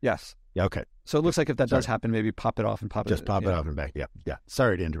 Yeah. Yes. Yeah. Okay. So it looks like if that does happen, maybe pop it off and pop it. Just pop it off and back. Yeah. Yeah.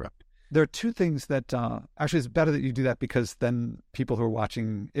 Sorry to interrupt. There are two things that actually it's better that you do that, because then people who are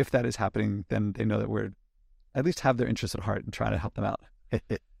watching, if that is happening, then they know that we're at least have their interests at heart and trying to help them out.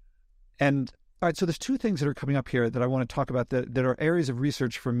 And all right, so there's two things that are coming up here that I want to talk about that are areas of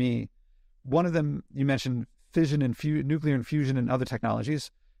research for me. One of them, you mentioned fission and nuclear infusion and other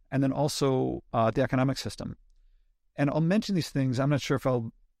technologies, and then also the economic system. And I'll mention these things. I'm not sure if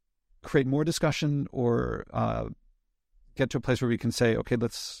I'll create more discussion or get to a place where we can say, okay,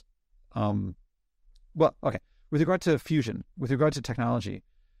 let's... With regard to fusion, with regard to technology,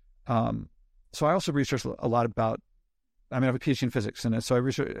 so I also researched a lot about, I have a PhD in physics, and so I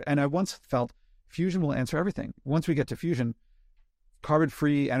researched, and I once felt fusion will answer everything. Once we get to fusion,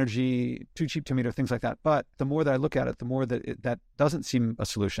 carbon-free energy, too cheap to meter, things like that. But the more that I look at it, the more that that doesn't seem a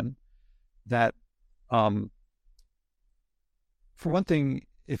solution. That, for one thing,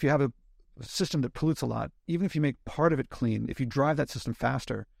 if you have a system that pollutes a lot, even if you make part of it clean, if you drive that system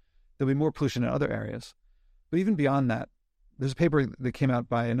faster, there'll be more pollution in other areas. But even beyond that, there's a paper that came out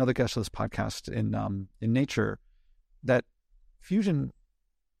by another guest of this podcast in Nature that fusion,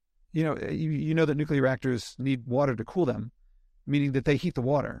 you know that nuclear reactors need water to cool them, meaning that they heat the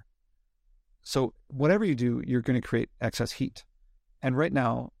water. So whatever you do, you're going to create excess heat. And right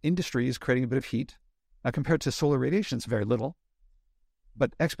now, industry is creating a bit of heat. Now, compared to solar radiation, it's very little.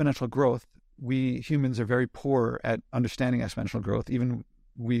 But exponential growth, we humans are very poor at understanding exponential growth, even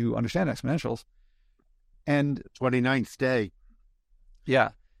we who understand exponentials. And 29th day. Yeah.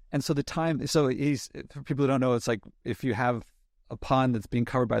 And so for people who don't know, it's like if you have a pond that's being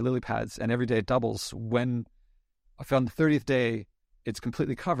covered by lily pads and every day it doubles, when I found the 30th day it's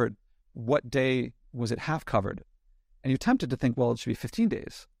completely covered, what day was it half covered? And you're tempted to think, well, it should be 15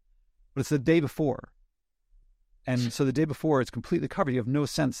 days, but it's the day before. And so the day before it's completely covered. You have no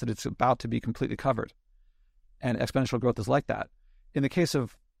sense that it's about to be completely covered. And exponential growth is like that. In the case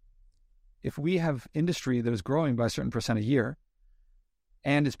of, if we have industry that is growing by a certain percent a year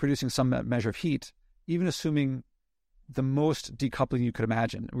and is producing some measure of heat, even assuming the most decoupling you could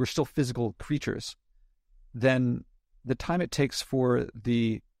imagine, we're still physical creatures, then the time it takes for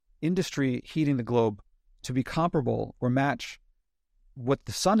the industry heating the globe to be comparable or match what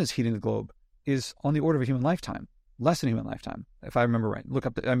the sun is heating the globe is on the order of a human lifetime, less than a human lifetime, if I remember right. Look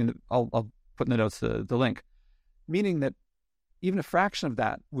up, I'll put in the notes the link, meaning that even a fraction of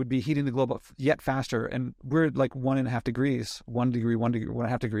that would be heating the globe up yet faster, and we're like 1.5 degrees, 1 degree,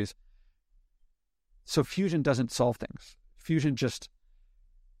 1.5 degrees. So fusion doesn't solve things. Fusion just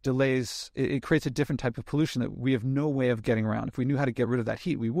delays, it creates a different type of pollution that we have no way of getting around. If we knew how to get rid of that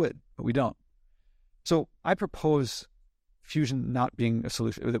heat, we would, but we don't. So I propose fusion not being a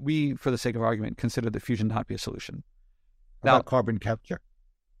solution, that we, for the sake of argument, consider that fusion not be a solution. Now, about carbon capture?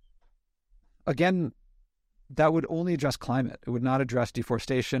 Again, that would only address climate. It would not address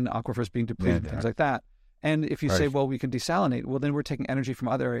deforestation, aquifers being depleted, things like that. And if you say, well, we can desalinate, well, then we're taking energy from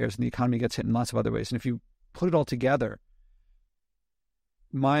other areas and the economy gets hit in lots of other ways. And if you put it all together,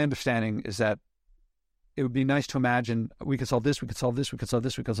 my understanding is that it would be nice to imagine we could solve this, we could solve this, we could solve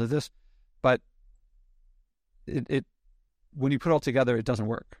this, we could solve this. But it when you put it all together, it doesn't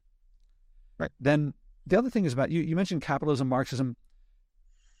work. Right. Then the other thing is about, you mentioned capitalism, Marxism.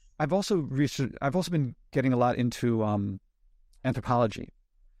 I've also been getting a lot into anthropology,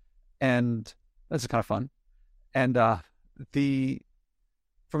 and this is kind of fun. And from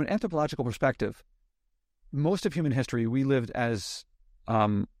an anthropological perspective, most of human history, we lived as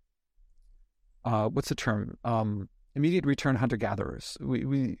what's the term? Immediate return hunter-gatherers.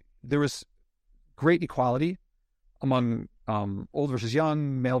 There was great equality among old versus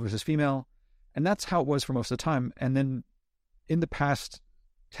young, male versus female, and that's how it was for most of the time. And then in the past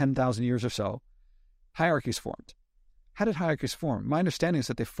 10,000 years or so, hierarchies formed. How did hierarchies form? My understanding is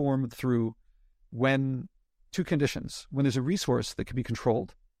that they formed through two conditions. When there's a resource that can be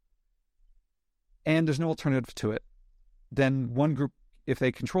controlled and there's no alternative to it, then one group, if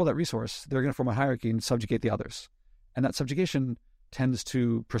they control that resource, they're going to form a hierarchy and subjugate the others. And that subjugation tends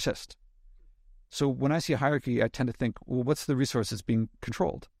to persist. So when I see a hierarchy, I tend to think, well, what's the resource that's being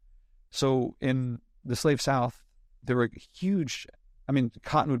controlled? So in the slave South, there were huge,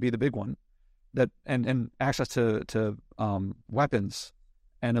 cotton would be the big one, that and access to weapons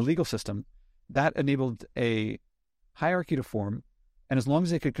and a legal system, that enabled a hierarchy to form. And as long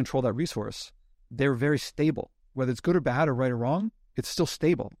as they could control that resource, they were very stable. Whether it's good or bad or right or wrong, it's still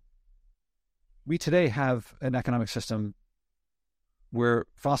stable. We today have an economic system where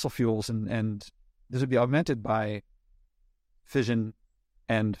fossil fuels and this would be augmented by fission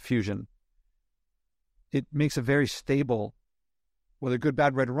and fusion. It makes a very stable, whether good,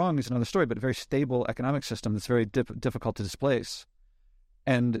 bad, right, or wrong is another story, but a very stable economic system that's very difficult to displace.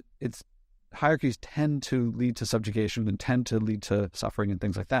 And its hierarchies tend to lead to subjugation and tend to lead to suffering and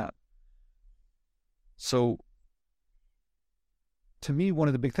things like that. So to me, one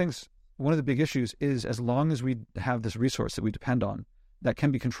of the big issues is, as long as we have this resource that we depend on that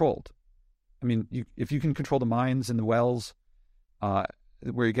can be controlled. If you can control the mines and the wells, where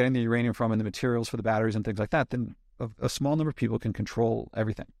you're getting the uranium from and the materials for the batteries and things like that, then a small number of people can control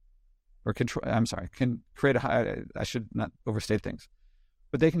everything. Can create I should not overstate things,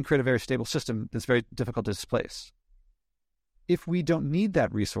 but they can create a very stable system that's very difficult to displace. If we don't need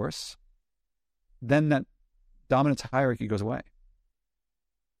that resource, then that dominance hierarchy goes away.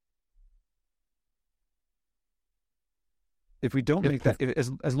 If we don't make that,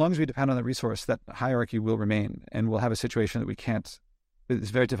 as long as we depend on the resource, that hierarchy will remain, and we'll have a situation that it's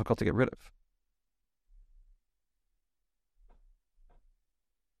very difficult to get rid of.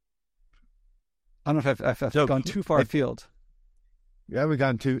 I don't know if I've gone too far afield. Yeah, we've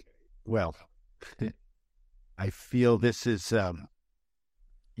gone too, well, I feel this is,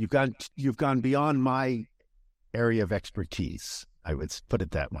 you've gone beyond my area of expertise. I would put it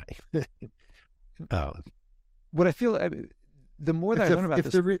that way. What I feel, the more that I learn about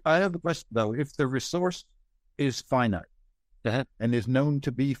this... I have a question, though. If the resource is finite and is known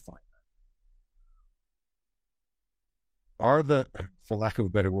to be finite, for lack of a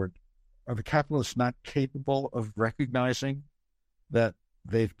better word, are the capitalists not capable of recognizing that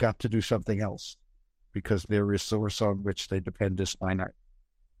they've got to do something else because their resource on which they depend is finite?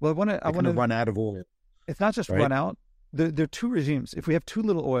 Well, I want to run out of oil. It's not just run out. there are two regimes. If we have too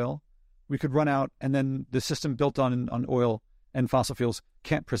little oil, we could run out, and then the system built on oil and fossil fuels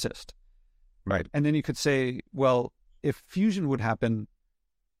can't persist. Right. And then you could say, well, if fusion would happen,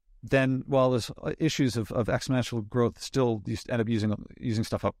 then there's issues of exponential growth, still you end up using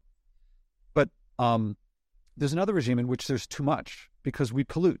stuff up. But there's another regime in which there's too much because we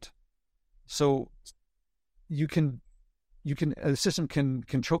pollute. So the system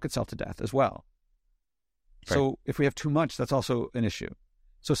can choke itself to death as well. Right. So if we have too much, that's also an issue.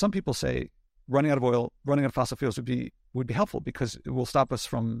 So some people say running out of oil, running out of fossil fuels would be helpful because it will stop us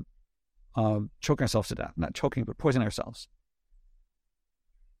from choking ourselves to death. Not choking, but poisoning ourselves.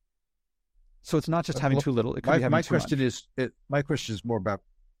 So it's not just having too little. It could be having too much. My question is more about.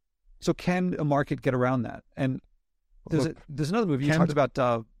 So can a market get around that? And there's another movie you talked about,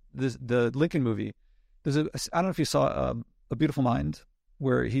 the Lincoln movie. I don't know if you saw A Beautiful Mind,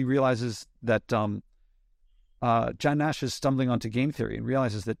 where he realizes that John Nash is stumbling onto game theory and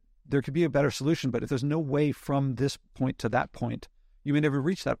realizes that there could be a better solution, but if there's no way from this point to that point, you may never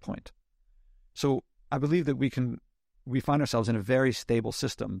reach that point. So I believe that we find ourselves in a very stable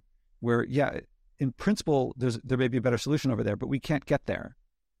system where, in principle, there may be a better solution over there, but we can't get there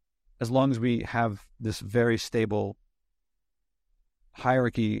as long as we have this very stable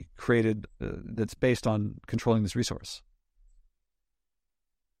hierarchy created that's based on controlling this resource.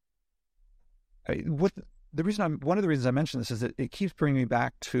 One of the reasons I mention this is that it keeps bringing me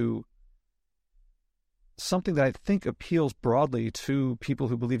back to something that I think appeals broadly to people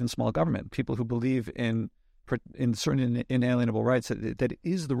who believe in small government, people who believe in certain inalienable rights, that it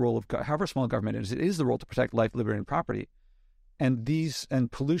is the role of, however small government is, it is the role to protect life, liberty, and property. And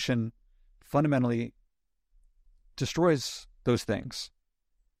pollution fundamentally destroys those things.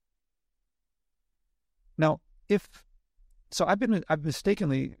 Now, I've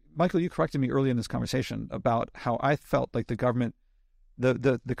mistakenly, Michael, you corrected me early in this conversation about how I felt like the government,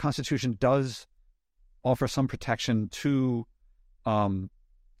 the Constitution does offer some protection to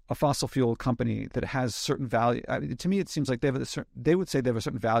a fossil fuel company that has certain value. To me, it seems like they would say they have a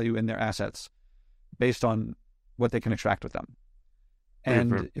certain value in their assets based on what they can extract with them.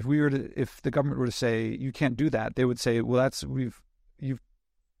 And if the government were to say you can't do that, they would say, well, you've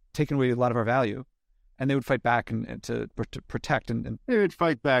taken away a lot of our value, and they would fight back and to protect. And they would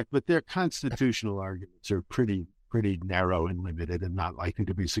fight back, but their constitutional arguments are pretty narrow and limited, and not likely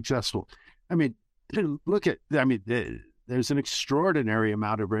to be successful. I mean, there's an extraordinary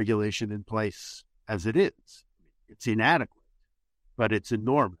amount of regulation in place as it is. It's inadequate, but it's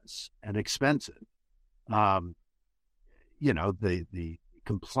enormous and expensive. The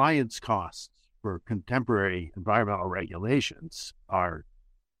compliance costs for contemporary environmental regulations are,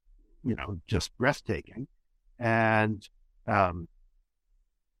 just breathtaking. And,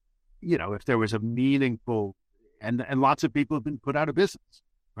 if there was a meaningful, and lots of people have been put out of business,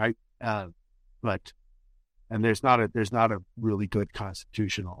 right? But there's not a really good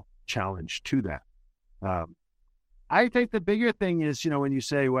constitutional challenge to that. I think the bigger thing is, when you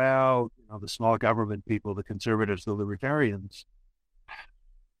say, well, the small government people, the conservatives, the libertarians,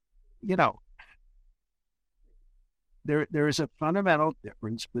 there is a fundamental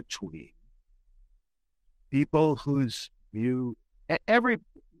difference between people whose view,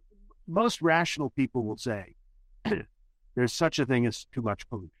 most rational people will say there's such a thing as too much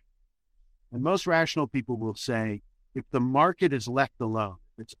pollution. And most rational people will say, if the market is left alone,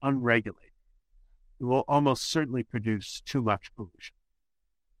 it's unregulated, it will almost certainly produce too much pollution.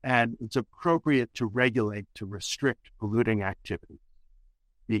 And it's appropriate to regulate, to restrict polluting activity,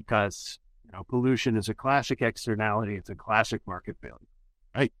 because pollution is a classic externality. It's a classic market failure,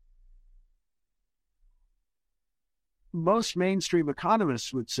 right? Most mainstream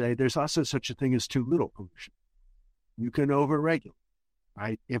economists would say there's also such a thing as too little pollution. You can overregulate,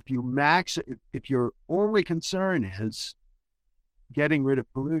 right? If your only concern is getting rid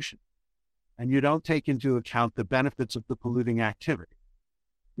of pollution, and you don't take into account the benefits of the polluting activity,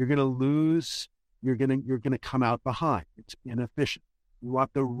 you're going to lose. You're going to come out behind. It's inefficient. You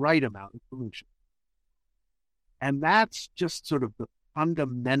want the right amount of pollution, and that's just sort of the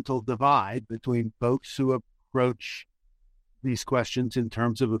fundamental divide between folks who approach these questions in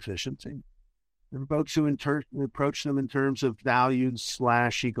terms of efficiency and folks who approach them in terms of values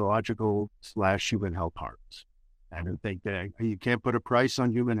 / ecological / human health harms, and who think that you can't put a price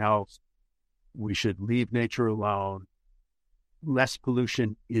on human health. We should leave nature alone. Less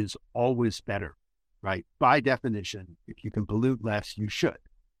pollution is always better, right? By definition, if you can pollute less, you should.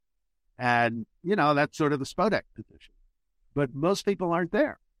 And, that's sort of the Spodek position. But most people aren't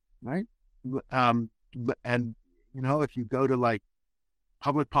there, right? And, if you go to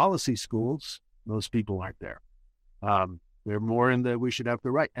public policy schools, most people aren't there. They're more in the we should have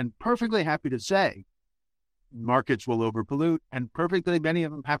the right, and perfectly happy to say markets will overpollute, and perfectly many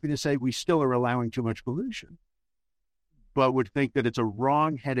of them happy to say we still are allowing too much pollution, but would think that it's a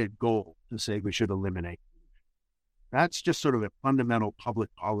wrong-headed goal to say we should eliminate. That's just sort of a fundamental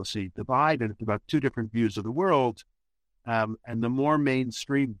public policy divide, and it's about two different views of the world. And the more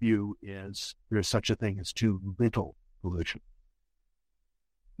mainstream view is there's such a thing as too little pollution.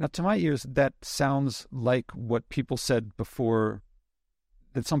 Now, to my ears, that sounds like what people said before,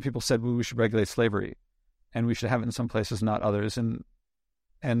 that some people said, well, we should regulate slavery and we should have it in some places, not others. And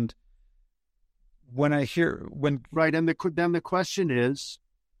when I hear, Right, and then the question is,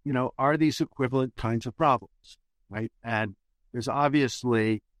 are these equivalent kinds of problems, right? And there's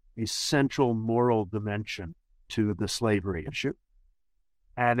obviously a central moral dimension to the slavery issue.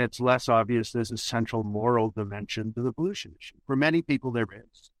 And it's less obvious there's a central moral dimension to the pollution issue. For many people, there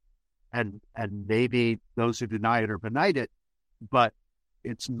is. And maybe those who deny it are benighted, but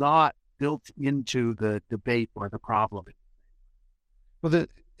it's not built into the debate or the problem. Well,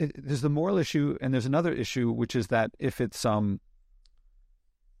 there's the moral issue, and there's another issue, which is that if it's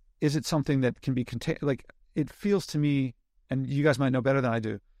is it something that can be contained? Like, it feels to me, and you guys might know better than I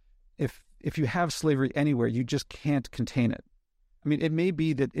do, if you have slavery anywhere, you just can't contain it. I mean, it may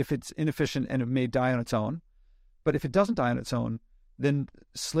be that if it's inefficient and it may die on its own, but if it doesn't die on its own, then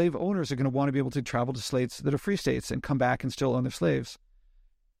slave owners are going to want to be able to travel to states that are free states and come back and still own their slaves.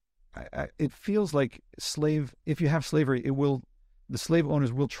 It feels like if you have slavery, the slave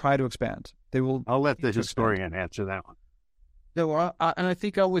owners will try to expand. They will. I'll let the historian answer that one. No, and I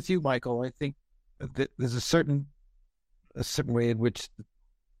think I'm with you, Michael. I think that there's a certain way in which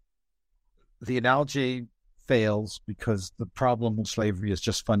the analogy fails because the problem of slavery is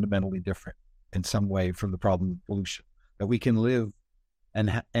just fundamentally different in some way from the problem of pollution. That we can live,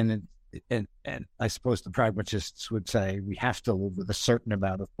 and I suppose the pragmatists would say we have to live with a certain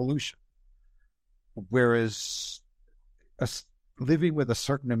amount of pollution, whereas living with a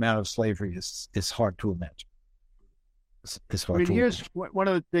certain amount of slavery is hard to imagine. Here's one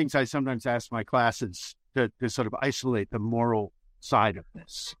of the things I sometimes ask my classes to sort of isolate the moral side of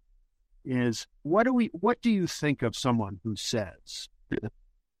this. Is what do you think of someone who says,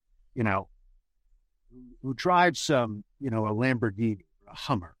 who drives a Lamborghini or a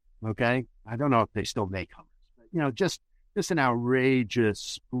Hummer, okay? I don't know if they still make Hummers, but just an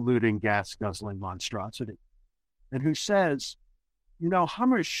outrageous polluting gas guzzling monstrosity. And who says,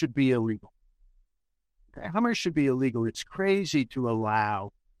 Hummers should be illegal. Okay? Hummers should be illegal. It's crazy to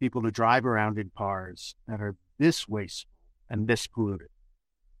allow people to drive around in cars that are this wasteful and this polluted.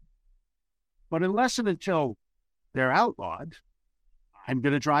 But unless and until they're outlawed, I'm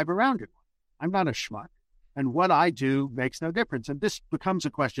going to drive around in one. I'm not a schmuck. And what I do makes no difference. And this becomes a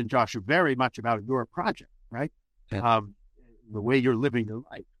question, Joshua, very much about your project, right? Yeah. The way you're living your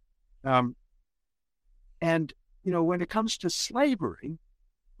life. And, when it comes to slavery,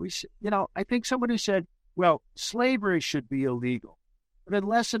 I think someone who said, well, slavery should be illegal. But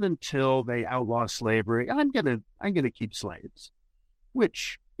unless and until they outlaw slavery, I'm going to keep slaves,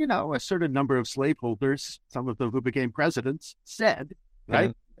 which, a certain number of slaveholders, some of them who became presidents, said,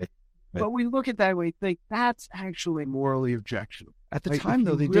 right? But we look at that and we think that's actually morally objectionable. At the time,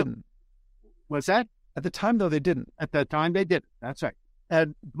 though, they didn't. What's that? At the time, though, they didn't. At that time, they didn't. That's right.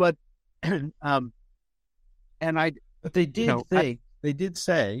 But they did they did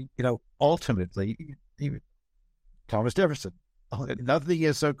say, ultimately, even Thomas Jefferson, nothing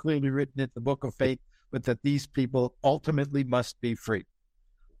is so clearly written in the Book of Fate, but that these people ultimately must be free.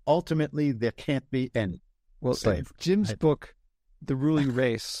 Ultimately, there can't be any slavery. Jim's book, The Ruling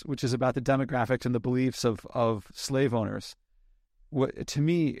Race, which is about the demographics and the beliefs of slave owners, to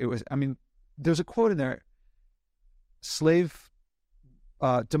me, it was, there's a quote in there,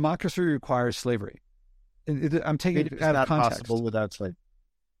 democracy requires slavery. I'm taking it out of context. Not possible without slavery.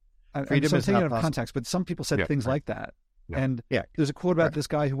 I'm taking it out of context, but some people said things like that. Yeah. And there's a quote about this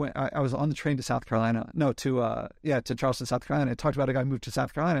guy who went, I was on the train to South Carolina, to Charleston, South Carolina. It talked about a guy who moved to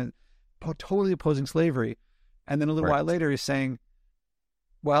South Carolina, totally opposing slavery. And then a little while later, he's saying,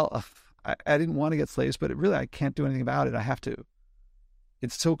 well, I didn't want to get slaves, but really I can't do anything about it. I have to.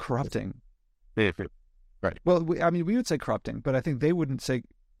 It's so corrupting. Right. Well, we would say corrupting, but I think they wouldn't say,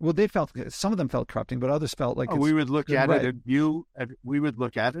 well, some of them felt corrupting, but others felt like we would look at it we would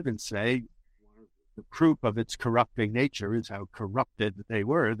look at it and say, the proof of its corrupting nature is how corrupted they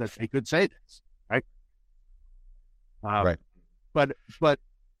were that they could say this, right? Right. But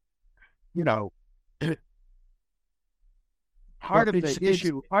part of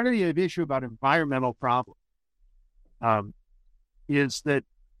the issue about environmental problems is that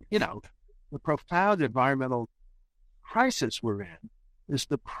the profound environmental crisis we're in is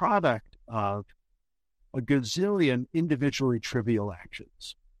the product of a gazillion individually trivial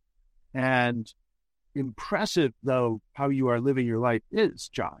actions. And impressive though how you are living your life is,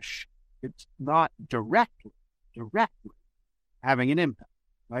 Josh, it's not directly having an impact,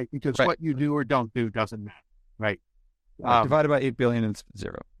 right? Because right. what you do or don't do doesn't matter, right? Divided by 8 billion and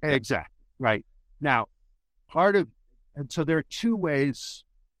zero. Exactly, right. Now, and so there are two ways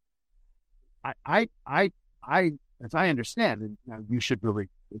I as I understand, and now you should really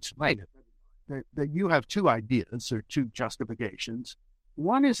explain it, that you have two ideas or two justifications.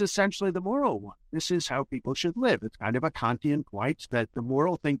 One is essentially the moral one. This is how people should live. It's kind of a Kantian point that the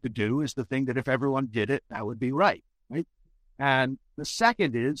moral thing to do is the thing that if everyone did it, that would be right? And the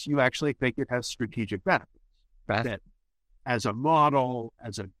second is you actually think it has strategic benefits. That as a model,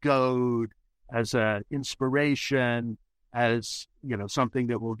 as a goad, as an inspiration, as something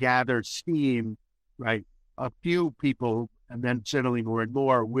that will gather steam, right? A few people, and then suddenly more and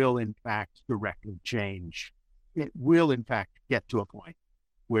more, will in fact directly change. It will in fact get to a point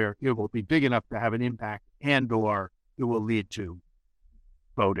where it will be big enough to have an impact, and or it will lead to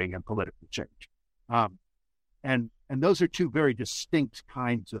voting and political change. And those are two very distinct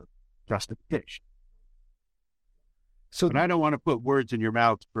kinds of justification. But I don't want to put words in your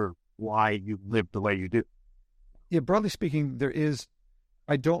mouth for why you live the way you do. Yeah, broadly speaking,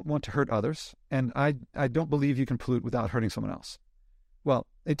 I don't want to hurt others, and I don't believe you can pollute without hurting someone else. Well,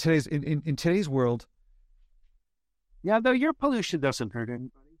 in today's world, yeah, though your pollution doesn't hurt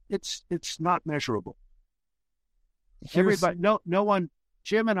anybody. It's not measurable. Everybody, no one.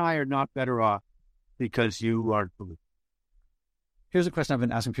 Jim and I are not better off because you aren't polluted. Here's a question I've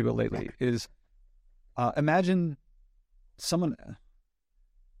been asking people lately: is imagine someone.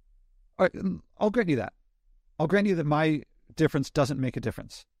 All right, I'll grant you that. I'll grant you that my difference doesn't make a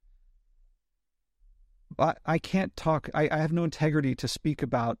difference. But I can't talk. I have no integrity to speak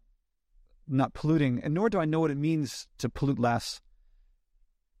about not polluting, and nor do I know what it means to pollute less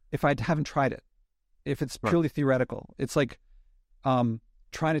if I haven't tried it. If it's purely theoretical, it's like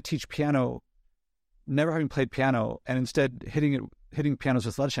trying to teach piano, never having played piano, and instead hitting pianos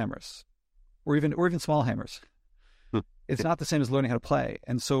with sledgehammers, or even small hammers. It's not the same as learning how to play.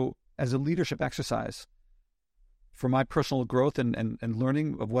 And so, as a leadership exercise, for my personal growth and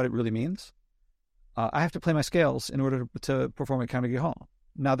learning of what it really means, I have to play my scales in order to perform at Carnegie Hall.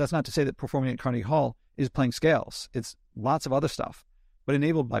 Now, that's not to say that performing at Carnegie Hall is playing scales. It's lots of other stuff, but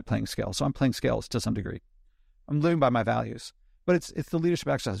enabled by playing scales. So I'm playing scales to some degree. I'm living by my values. But it's the leadership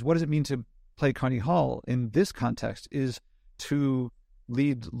exercise. What does it mean to play Carnegie Hall in this context is to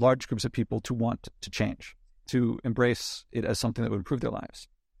lead large groups of people to want to change, to embrace it as something that would improve their lives.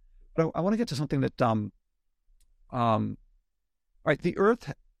 But I want to get to something that, all right, the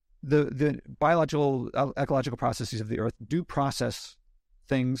Earth, the biological, ecological processes of the Earth do process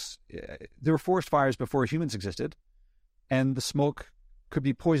things. There were forest fires before humans existed, and the smoke could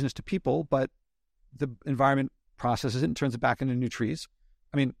be poisonous to people, but the environment processes it and turns it back into new trees.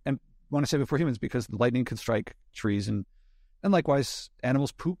 I mean, and when I say before humans, because lightning could strike trees, and likewise,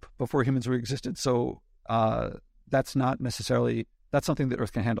 animals poop before humans were existed. So that's not necessarily, that's something that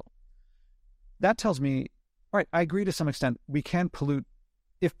Earth can handle. That tells me, all right, I agree to some extent, we can pollute.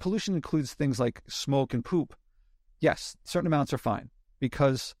 If pollution includes things like smoke and poop, yes, certain amounts are fine,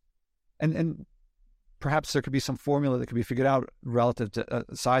 because, and perhaps there could be some formula that could be figured out relative to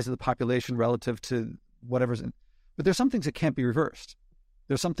size of the population, relative to whatever's in. But there's some things that can't be reversed.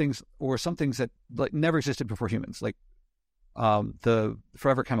 There's some things that like never existed before humans, like the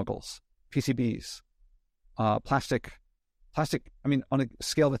forever chemicals, PCBs, plastic. I mean, on a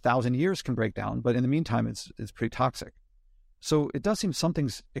scale of 1,000 years can break down, but in the meantime, it's pretty toxic. So it does seem some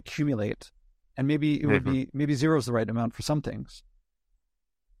things accumulate, and maybe it would be, maybe zero is the right amount for some things,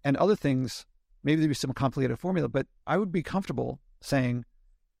 and other things maybe there'd be some complicated formula. But I would be comfortable saying,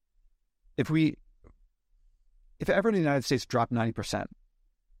 if ever in the United States dropped 90%,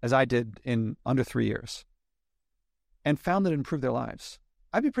 as I did in under 3 years, and found that it improved their lives,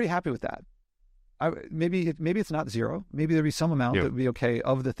 I'd be pretty happy with that. Maybe it's not zero. Maybe there'd be some amount that would be okay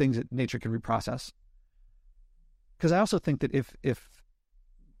of the things that nature can reprocess. Because I also think that if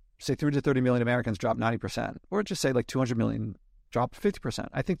say 330 million Americans drop 90%, or just say like 200 million drop 50%,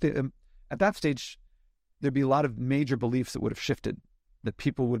 I think that at that stage there'd be a lot of major beliefs that would have shifted. That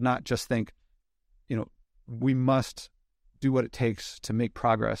people would not just think, we must do what it takes to make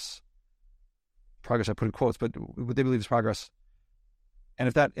progress. Progress I put in quotes, but what they believe is progress. And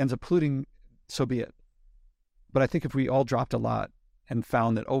if that ends up polluting, so be it. But I think if we all dropped a lot and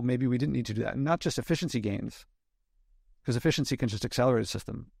found that, maybe we didn't need to do that, and not just efficiency gains, because efficiency can just accelerate a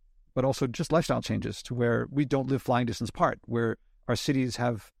system, but also just lifestyle changes to where we don't live flying distance apart, where our cities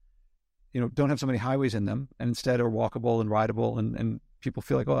have, don't have so many highways in them, and instead are walkable and rideable, and people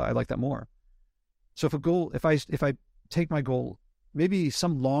feel like, oh, I like that more. So if I take my goal, maybe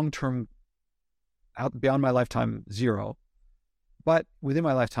some long-term out beyond my lifetime 0, but within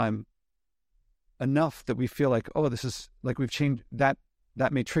my lifetime enough that we feel like, oh, this is like we've changed, that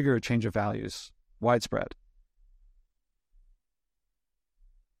may trigger a change of values, widespread.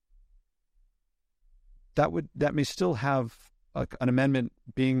 That may still have an amendment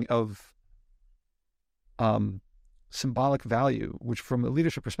being of symbolic value, which from a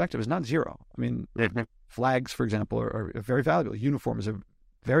leadership perspective is not 0. I mean, flags, for example, are very valuable. Uniforms are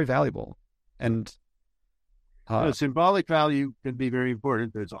very valuable. And symbolic value can be very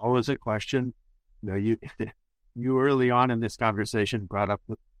important. There's always a question. You early on in this conversation brought up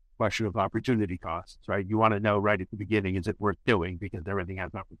the question of opportunity costs, right? You want to know right at the beginning, is it worth doing? Because everything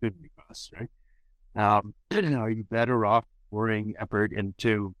has opportunity costs, right? Are you better off pouring effort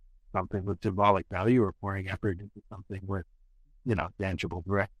into something with symbolic value or pouring effort into something with, tangible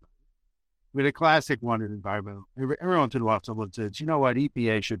direct value? With a classic one in environmental, every once in a while someone says, you know what,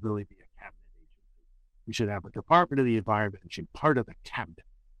 EPA should really be a cabinet agency. We should have a Department of the Environment, it should be part of the cabinet.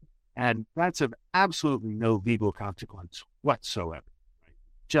 And that's of absolutely no legal consequence whatsoever. Right?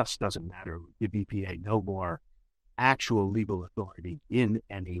 It just doesn't matter. Give EPA no more actual legal authority in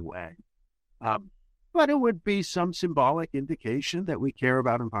any way. But it would be some symbolic indication that we care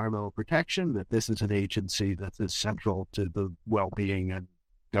about environmental protection, that this is an agency that is central to the well-being and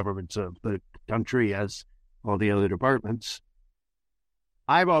governance of the country as all the other departments.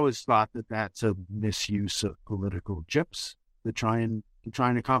 I've always thought that that's a misuse of political chips to try and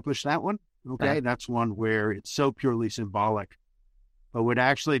accomplish that one. Okay, that's one where it's so purely symbolic, but would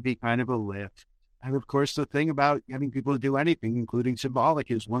actually be kind of a lift. And of course, the thing about getting people to do anything, including symbolic,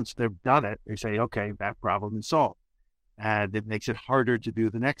 is once they've done it, they say, okay, that problem is solved. And it makes it harder to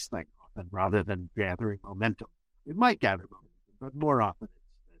do the next thing often, rather than gathering momentum. It might gather momentum, but more often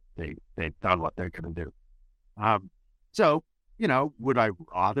they've done what they're going to do. So, would I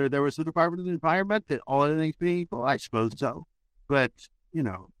rather there was the Department of the Environment that all other things being equal? I suppose so. But,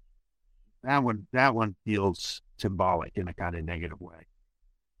 that one feels symbolic in a kind of negative way.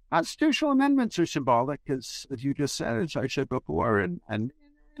 Constitutional amendments are symbolic because, as you just said, as I said before, and in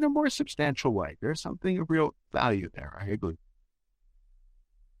a more substantial way. There's something of real value there. I agree.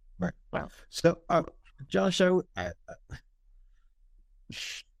 Right. Well, so, Josh, I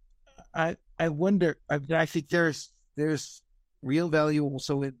wonder. I think there's real value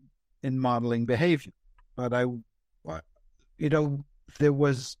also in modeling behavior, but there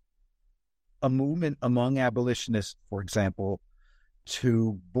was a movement among abolitionists, for example,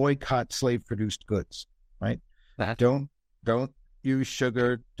 to boycott slave-produced goods, right? Don't use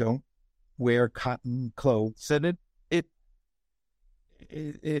sugar, don't wear cotton clothes. And it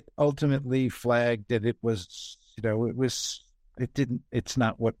ultimately flagged that it's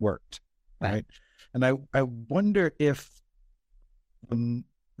not what worked, right? And I wonder if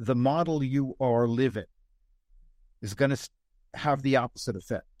the model you are living is going to have the opposite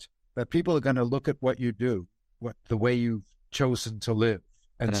effect, that people are going to look at what you do, the way you've chosen to live,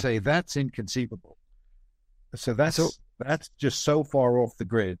 and say that's inconceivable. So that's just so far off the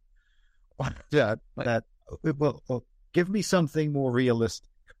grid that it will give me something more realistic.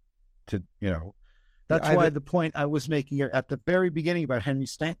 That's why the point I was making at the very beginning about Henry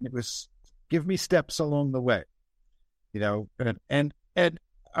Stanton, it was give me steps along the way, and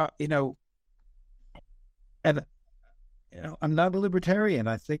I'm not a libertarian.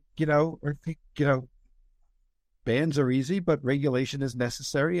 I think bans are easy, but regulation is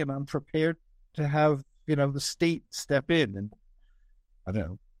necessary, and I'm prepared to have, the state step in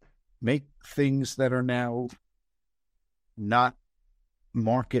and, make things that are now not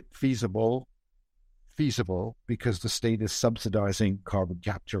market feasible because the state is subsidizing carbon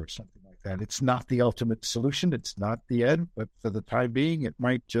capture or something like that. It's not the ultimate solution. It's not the end, but for the time being, it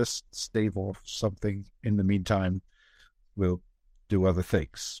might just stave off something. In the meantime, we'll do other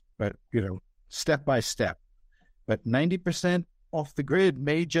things, but, step by step. But 90% off the grid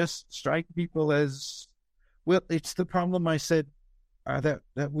may just strike people as, well, it's the problem I said that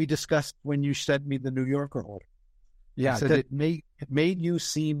we discussed when you sent me the New Yorker order. Yeah, so it made you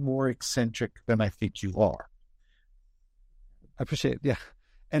seem more eccentric than I think you are. I appreciate it. Yeah.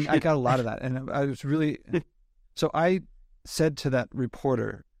 And I got a lot of that. And I was really, so I said to that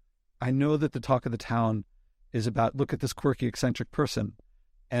reporter, I know that the talk of the town is about, look at this quirky, eccentric person.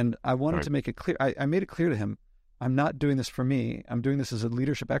 And I wanted to make it clear. I made it clear to him, I'm not doing this for me. I'm doing this as a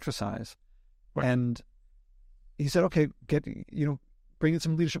leadership exercise. Right. And he said, okay, bring in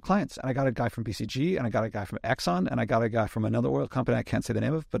some leadership clients. And I got a guy from BCG, and I got a guy from Exxon, and I got a guy from another oil company I can't say the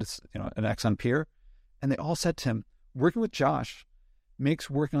name of, but it's an Exxon peer. And they all said to him, working with Josh makes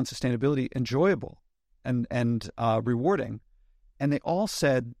working on sustainability enjoyable and rewarding. And they all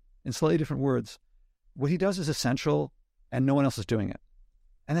said in slightly different words, what he does is essential and no one else is doing it.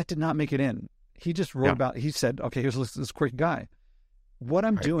 And that did not make it in. He just wrote about, he said, okay, here's this quirky guy. What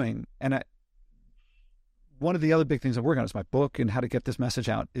I'm doing, and one of the other big things I'm working on is my book and how to get this message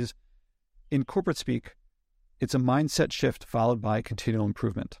out is, in corporate speak, it's a mindset shift followed by continual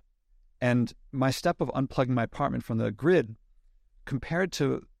improvement. And my step of unplugging my apartment from the grid compared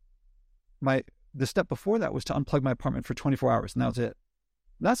to the step before that was to unplug my apartment for 24 hours, and that was it.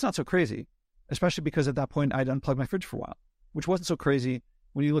 That's not so crazy, especially because at that point I'd unplugged my fridge for a while, which wasn't so crazy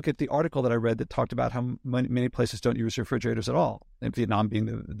when you look at the article that I read that talked about how many places don't use refrigerators at all, and Vietnam being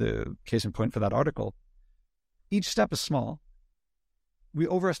the case in point for that article. Each step is small. We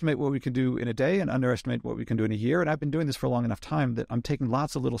overestimate what we can do in a day and underestimate what we can do in a year, and I've been doing this for a long enough time that I'm taking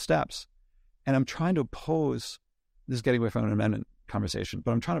lots of little steps, and I'm trying to oppose, this is getting away from an amendment conversation,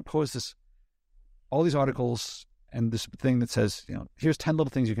 but I'm trying to oppose all these articles and this thing that says, here's 10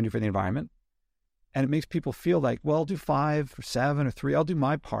 little things you can do for the environment. And it makes people feel like, well, I'll do 5 or 7 or 3, I'll do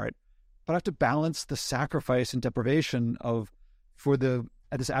my part, but I have to balance the sacrifice and deprivation for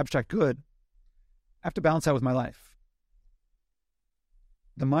this abstract good. I have to balance that with my life.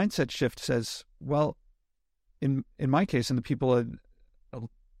 The mindset shift says, well, in my case, and the people,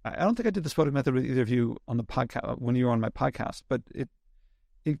 I don't think I did this photo method with either of you on the podcast when you were on my podcast, but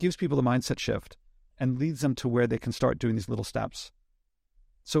it gives people the mindset shift and leads them to where they can start doing these little steps.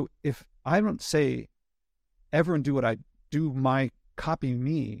 So if I don't say, everyone do what I do, copy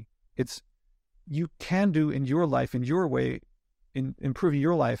me, it's you can do in your life, in your way, in improving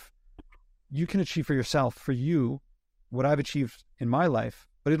your life, you can achieve for yourself, for you, what I've achieved in my life,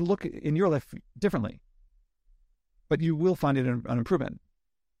 but it'll look in your life differently. But you will find it an improvement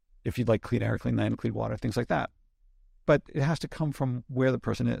if you'd like clean air, clean land, clean water, things like that. But it has to come from where the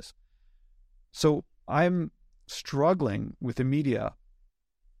person is. So I'm struggling with the media.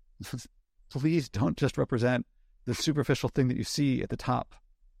 Please don't just represent the superficial thing that you see at the top.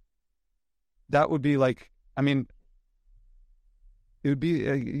 That would be like, it would be,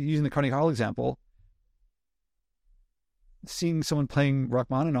 using the Carnegie Hall example, seeing someone playing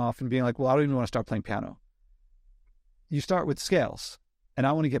Rachmaninoff and being like, well, I don't even want to start playing piano. You start with scales. And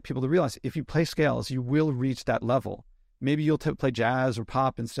I want to get people to realize if you play scales, you will reach that level. Maybe you'll play jazz or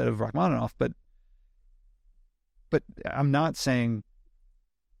pop instead of Rachmaninoff, but I'm not saying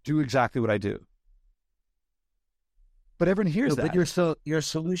do exactly what I do. But everyone hears that. But your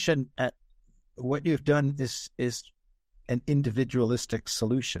solution, what you've done is an individualistic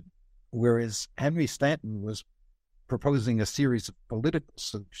solution, whereas Henry Stanton was proposing a series of political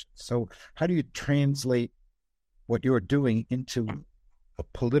solutions. So how do you translate what you're doing into a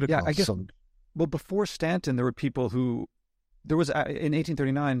political solution? Well, before Stanton, there were people in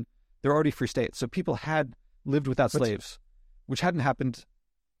 1839, there were already free states. So people had lived without slaves, which hadn't happened.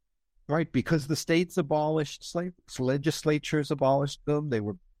 Right, because the states abolished slavery, legislatures abolished them. They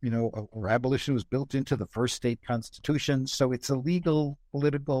were, or abolition was built into the first state constitution. So it's a legal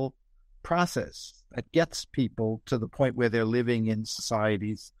political process that gets people to the point where they're living in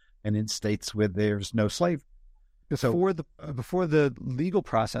societies and in states where there's no slavery. Before the legal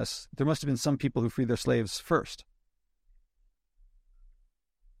process, there must have been some people who freed their slaves first.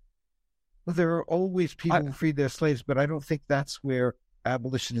 Well, there are always people who freed their slaves, but I don't think that's where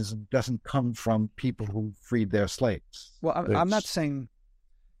abolitionism doesn't come from people who freed their slaves. Well, I'm not saying,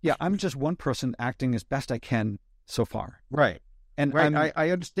 I'm just one person acting as best I can so far. Right. And right.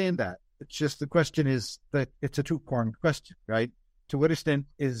 I understand that. It's just the question is that it's a two-pronged question, right? To what extent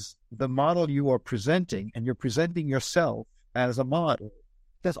is the model you are presenting, and you're presenting yourself as a model?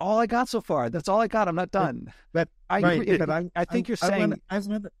 That's all I got so far. That's all I got. I'm not done. I think you're saying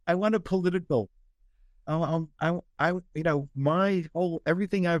I want a political. My whole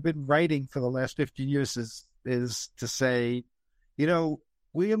everything I've been writing for the last 15 years is to say,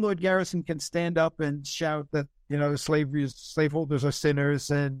 William Lloyd Garrison can stand up and shout that slaveholders are sinners,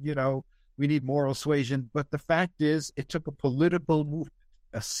 and we need moral suasion. But the fact is, it took a political movement,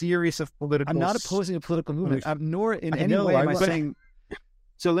 a series of political. I'm not opposing a political movement. Nor in any way am I saying.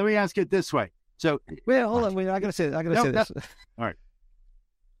 So let me ask it this way. So wait, hold on. I gotta say this. All right.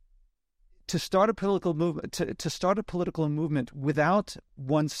 To start a political movement, to start a political movement without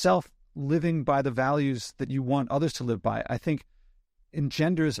oneself living by the values that you want others to live by, I think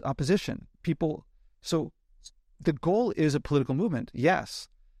engenders opposition. So the goal is a political movement, yes,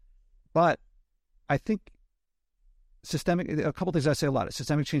 but I think a couple things I say a lot.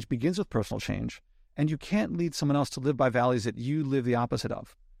 Systemic change begins with personal change, and you can't lead someone else to live by values that you live the opposite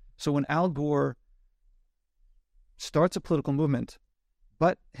of. So when Al Gore starts a political movement,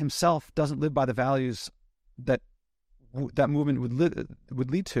 but himself doesn't live by the values that that movement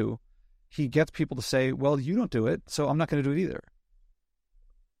would lead to, he gets people to say, well, you don't do it, so I'm not going to do it either.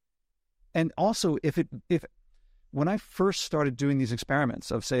 And also, when I first started doing these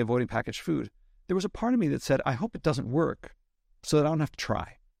experiments of, say, avoiding packaged food, there was a part of me that said, I hope it doesn't work so that I don't have to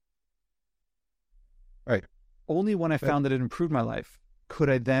try. Right. Only when I found that it improved my life could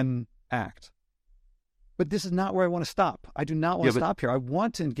I then act. But this is not where I want to stop. I do not want to stop here. I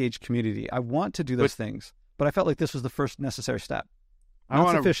want to engage community. I want to do those things. But I felt like this was the first necessary step.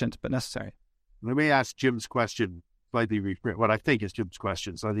 Not sufficient, but necessary. Let me ask Jim's question slightly rephrased. What I think is Jim's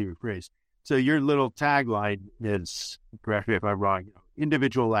question, slightly rephrased. So your little tagline is, correct me if I'm wrong,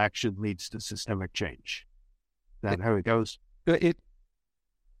 individual action leads to systemic change. Is that how it goes? It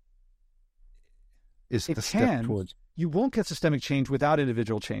step towards. You won't get systemic change without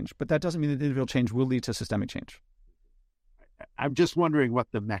individual change, but that doesn't mean that individual change will lead to systemic change. I'm just wondering what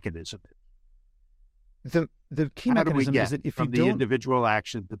the mechanism is. The key how mechanism do we get is that if from you the don't individual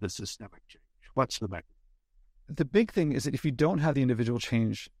action to the systemic change, what's the mechanism? The big thing is that if you don't have the individual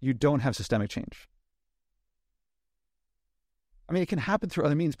change, you don't have systemic change. I mean, it can happen through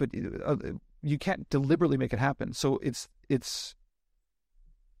other means, but you can't deliberately make it happen. So it's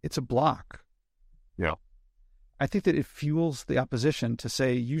a block. Yeah. I think that it fuels the opposition to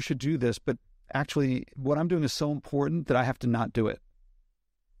say, you should do this, but actually what I'm doing is so important that I have to not do it.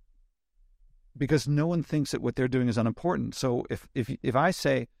 Because no one thinks that what they're doing is unimportant. So if I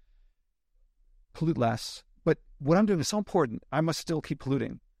say, pollute less, but what I'm doing is so important, I must still keep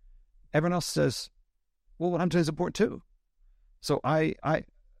polluting. Everyone else says, well, what I'm doing is important too. So I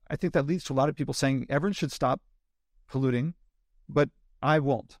think that leads to a lot of people saying everyone should stop polluting, but I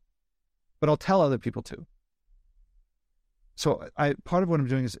won't. But I'll tell other people to. So part of what I'm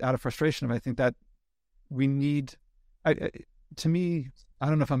doing is out of frustration. I think that we need, to me, I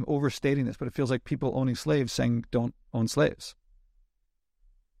don't know if I'm overstating this, but it feels like people owning slaves saying don't own slaves.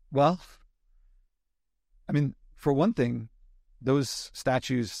 Well, I mean, for one thing, those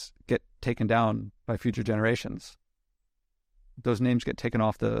statues get taken down by future generations. Those names get taken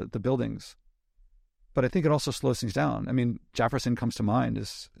off the buildings. But I think it also slows things down. I mean, Jefferson comes to mind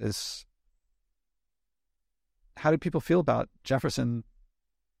is how did people feel about Jefferson,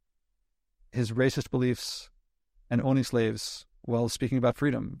 his racist beliefs, and owning slaves while speaking about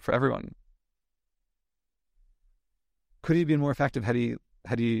freedom for everyone? Could he have been more effective had he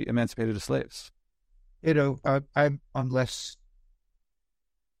emancipated his slaves? I'm less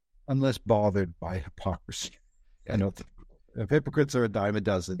Bothered by hypocrisy. I know if hypocrites are a dime a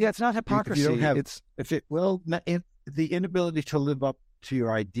dozen. Yeah, it's not hypocrisy. The inability to live up to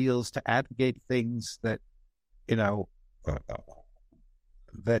your ideals, to advocate things that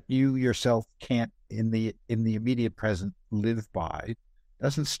that you yourself can't in the immediate present live by,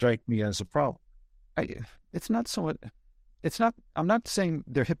 doesn't strike me as a problem. I'm not saying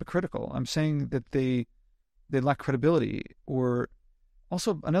they're hypocritical. I'm saying that they lack credibility. Or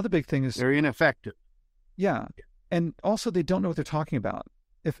also another big thing is they're ineffective. Yeah. And also they don't know what they're talking about.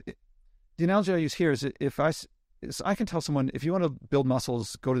 The analogy I use here is I can tell someone, if you want to build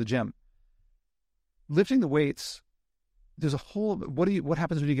muscles, go to the gym. Lifting the weights, there's a whole, what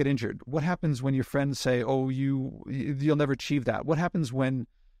happens when you get injured? What happens when your friends say, oh, you'll never achieve that? What happens when,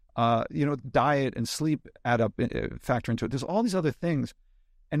 diet and sleep add up, factor into it? There's all these other things.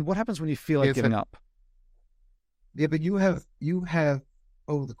 And what happens when you feel like giving up? Yeah, but you have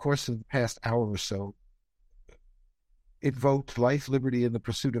over the course of the past hour or so, invoked life, liberty, and the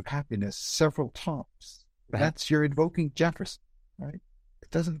pursuit of happiness several times. That's you're invoking Jefferson, right? It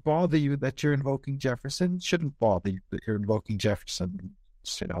doesn't bother you that you're invoking Jefferson. It shouldn't bother you that you're invoking Jefferson.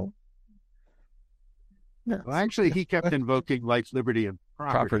 Well, actually, he kept invoking life, liberty, and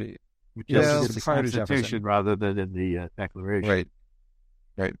property. Which is in the Constitution rather than in the Declaration.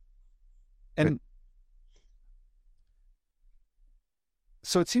 Right. And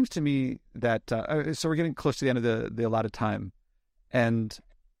so it seems to me that, so we're getting close to the end of the allotted time. And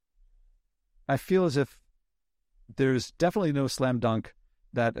I feel as if there's definitely no slam dunk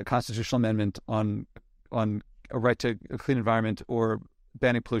that a constitutional amendment on a right to a clean environment or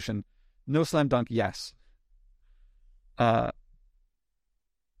banning pollution, no slam dunk, yes.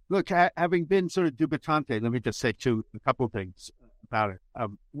 Look, having been sort of dubitante, let me just say a couple of things about it.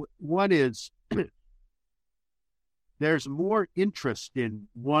 One is there's more interest in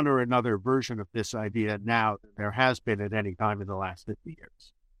one or another version of this idea now than there has been at any time in the last 50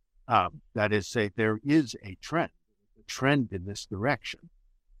 years. That is, say, there is a trend. trend in this direction.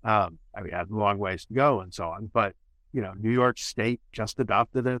 I mean, I have a long ways to go and so on, but New York State just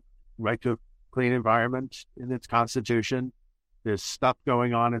adopted a right to a clean environment in its constitution. There's stuff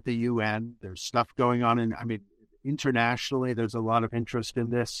going on at the UN. There's stuff going on internationally. There's a lot of interest in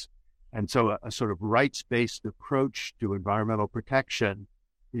this. And so a sort of rights-based approach to environmental protection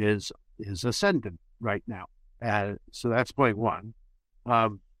is ascendant right now. So that's point one.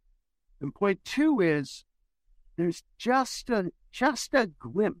 And point two is there's just a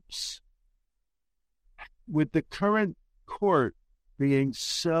glimpse with the current court being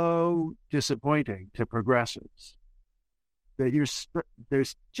so disappointing to progressives that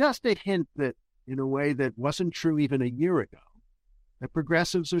there's just a hint that, in a way that wasn't true even a year ago, that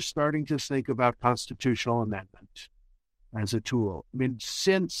progressives are starting to think about constitutional amendment as a tool. I mean,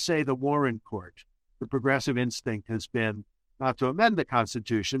 since, say, the Warren Court, the progressive instinct has been not to amend the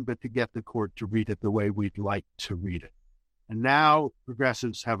Constitution, but to get the court to read it the way we'd like to read it. And now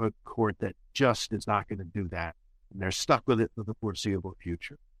progressives have a court that just is not going to do that, and they're stuck with it for the foreseeable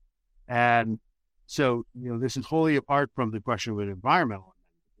future. And so, this is wholly apart from the question of an environmental amendment.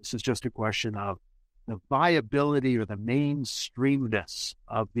 This is just a question of the viability or the mainstreamness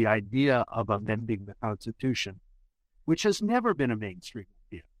of the idea of amending the Constitution, which has never been a mainstream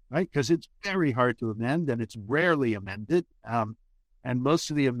idea, right? Because it's very hard to amend, and it's rarely amended, and most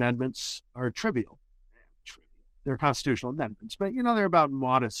of the amendments are trivial. They're constitutional amendments, but, they're about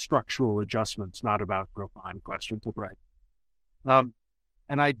modest structural adjustments, not about profound questions of right.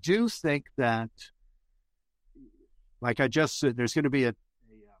 And I do think that, like I just said, there's going to be a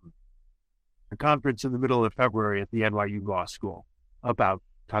conference in the middle of February at the NYU Law School about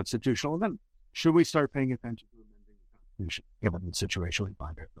constitutional amendment. Should we start paying attention to amending the Constitution, given the situation we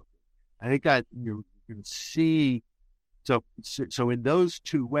find ourselves in? I think that you're going to see, so in those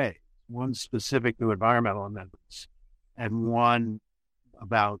two ways, one specific to environmental amendments and one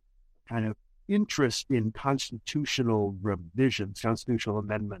about kind of interest in constitutional revisions, constitutional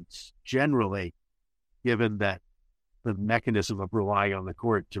amendments generally, given that the mechanism of relying on the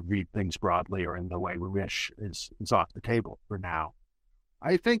court to read things broadly or in the way we wish is off the table for now.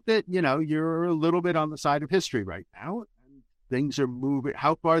 I think that, you're a little bit on the side of history right now. And things are moving.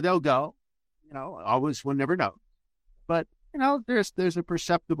 How far they'll go, always one never knows. But, there's a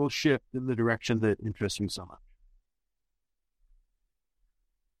perceptible shift in the direction that interests me so much.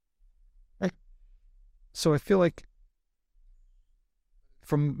 So I feel like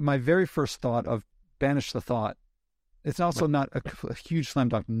from my very first thought of banish the thought, it's also not a huge slam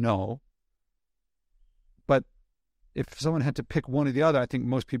dunk no. But if someone had to pick one or the other, I think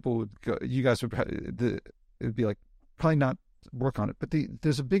most people would go, you guys would, it would be like, probably not work on it. But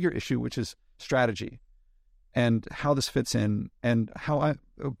there's a bigger issue, which is strategy and how this fits in, and a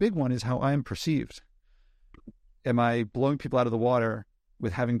big one is how I am perceived. Am I blowing people out of the water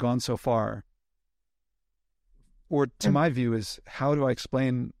with having gone so far? Or to my view is, how do I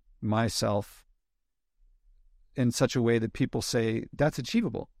explain myself in such a way that people say that's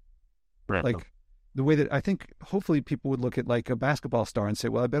achievable? Right. Like the way that I think hopefully people would look at like a basketball star and say,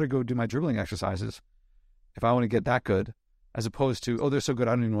 well, I better go do my dribbling exercises if I want to get that good, as opposed to, oh, they're so good,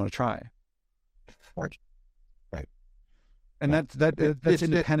 I don't even want to try. Right. And that's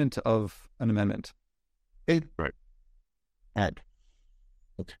independent of an amendment. Right. And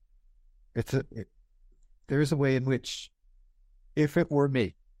there is a way in which, if it were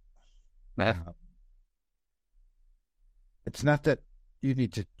me, it's not that you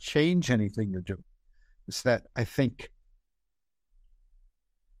need to change anything you're doing. It's that I think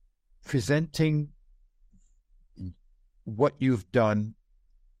presenting what you've done,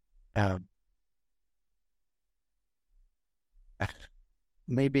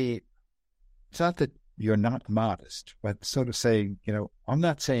 maybe it's not that you're not modest, but sort of saying, I'm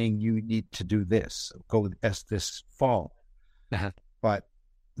not saying you need to do this, go as this fall, but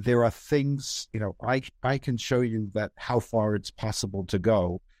there are things, I can show you that how far it's possible to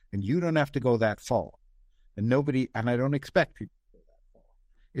go, and you don't have to go that far. And I don't expect people to go that far.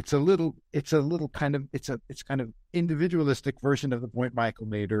 It's kind of individualistic version of the point Michael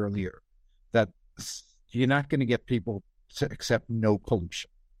made earlier, that you're not going to get people to accept no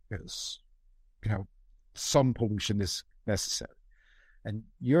pollution, because, some pollution is necessary. And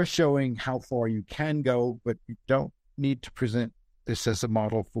you're showing how far you can go, but you don't need to present this as a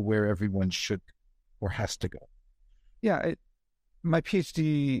model for where everyone should or has to go. Yeah. My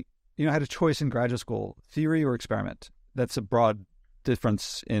PhD, I had a choice in graduate school, theory or experiment. That's a broad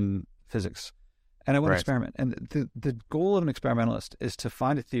difference in physics. And I went experiment. And the goal of an experimentalist is to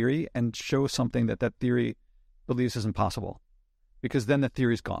find a theory and show something that theory believes is impossible, because then the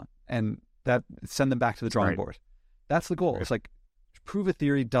theory's gone, and that send them back to the drawing board. That's the goal. Right. It's like prove a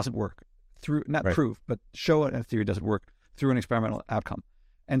theory doesn't work through, not Right. prove, but show a theory doesn't work through an experimental outcome.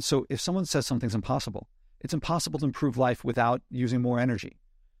 And so if someone says something's impossible, it's impossible to improve life without using more energy.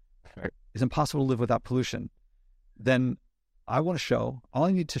 Right. It's impossible to live without pollution. Then I want to show, all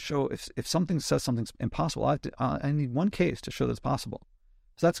I need to show, if something says something's impossible, I need one case to show that it's possible.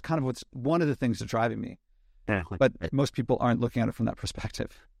 So that's kind of what's one of the things that's driving me. Exactly. But most people aren't looking at it from that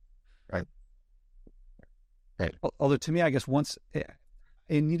perspective. Right. Right. Although to me, I guess once I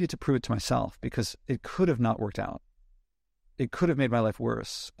needed to prove it to myself because it could have not worked out. It could have made my life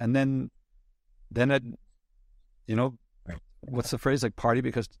worse. And then it, Right. what's the phrase? Like party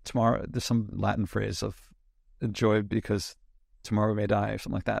because tomorrow, there's some Latin phrase of enjoy because tomorrow we may die or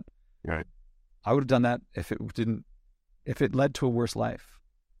something like that. Right. I would have done that if it led to a worse life.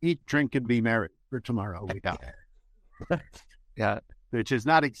 Eat, drink, and be merry, for tomorrow we die. Yeah. Which is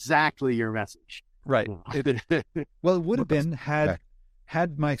not exactly your message. Right. Well, it would have been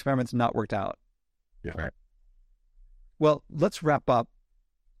had my experiments not worked out. Yeah. Right. Well, let's wrap up.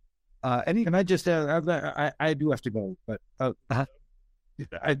 Can I just I do have to go, but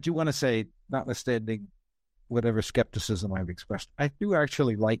I do want to say, notwithstanding whatever skepticism I've expressed, I do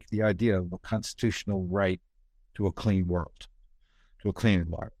actually like the idea of a constitutional right to a clean world, to a clean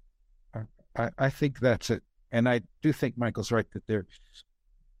environment. I think that's it, and I do think Michael's right that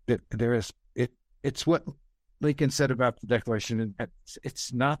there is it. It's what Lincoln said about the Declaration, and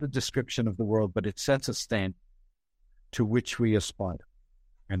it's not a description of the world, but it sets a standard to which we aspire.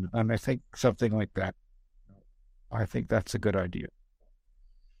 And I think something like that, I think that's a good idea.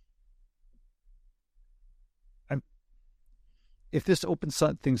 If this opens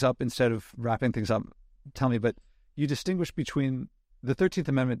things up instead of wrapping things up, tell me, but you distinguish between the 13th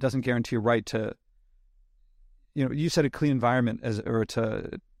Amendment doesn't guarantee a right to, you said a clean environment or to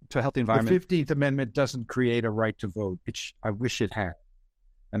a healthy environment. The 15th Amendment doesn't create a right to vote. I wish it had.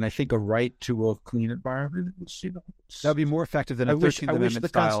 And I think a right to a clean environment is, that would be more effective than a 13th I wish Amendment the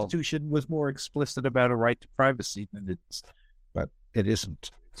style. Constitution was more explicit about a right to privacy than it is, but it isn't.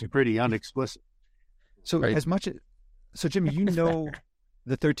 It's pretty unexplicit. So Right. So Jim,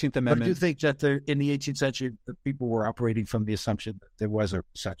 the 13th But Amendment. do you think that in the 18th century, the people were operating from the assumption that there was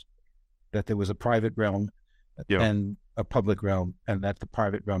that there was a private realm and a public realm, and that the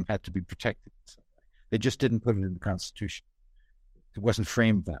private realm had to be protected? They just didn't put it in the Constitution. It wasn't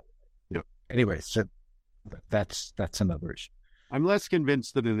framed that way. Yep. Anyway, so that's another issue. I'm less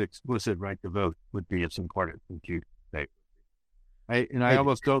convinced that an explicit right to vote would be as important as you say. I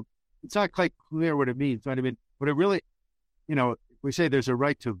almost don't. It's not quite clear what it means. But I mean, what it really, if we say there's a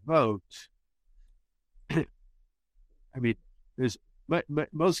right to vote, I mean, there's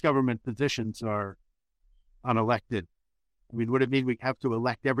most government positions are unelected. I mean, would it mean we have to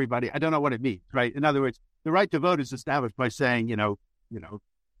elect everybody? I don't know what it means, right? In other words, the right to vote is established by saying,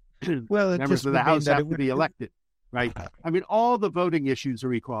 Well, members of the House have to be elected, right? I mean, all the voting issues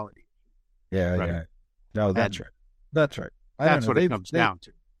are equality. Yeah, Right. yeah. No, that's right. That's right. That's what it comes down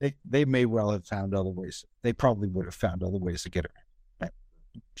to. They may well have found other ways. They probably would have found other ways to get it. I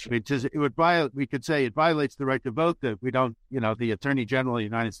mean, it would violate. We could say it violates the right to vote that we don't. The Attorney General of the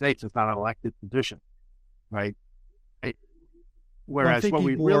United States is not an elected position, right? Whereas what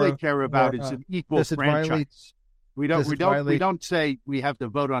we really care about is an equal franchise. We don't say we have to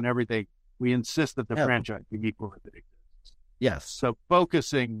vote on everything. We insist that the franchise be equal if it exists. Yes. So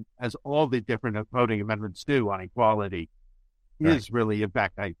focusing, as all the different voting amendments do, on equality is really, in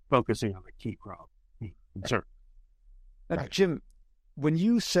fact, focusing on the key problem. Concern. Jim, when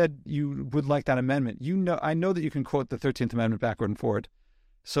you said you would like that amendment, I know that you can quote the 13th Amendment backward and forward.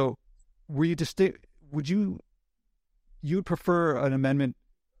 So were you you'd prefer an amendment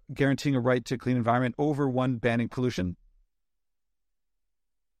guaranteeing a right to a clean environment over one banning pollution?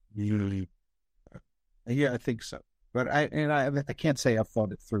 Yeah, I think so. But I can't say I've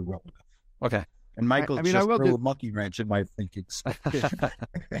thought it through well enough. Okay. And Michael just threw a monkey wrench in my thinking.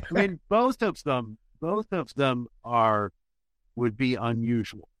 I mean, both of them would be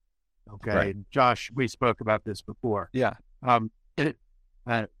unusual. Okay. Right. And Josh, we spoke about this before. Yeah. The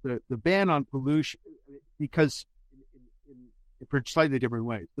ban on pollution, because for slightly different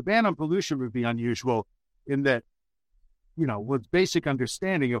ways, the ban on pollution would be unusual in that, one's basic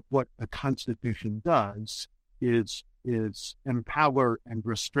understanding of what a constitution does is empower and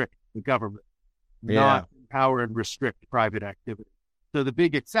restrict the government, not empower and restrict private activity. So the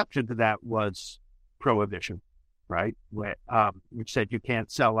big exception to that was prohibition, right? Which said you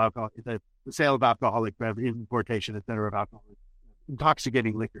can't sell alcohol, the sale of alcoholic beverage, importation, et cetera, of alcohol,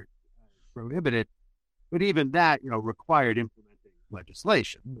 intoxicating liquor prohibited. But even that, required implementing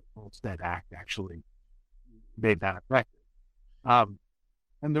legislation. The Olmsted Act actually made that effective.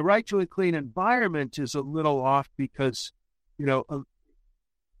 And the right to a clean environment is a little off because,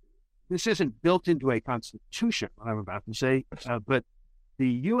 this isn't built into a constitution, what I'm about to say, but the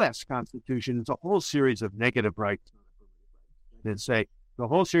U.S. Constitution is a whole series of negative rights. That say the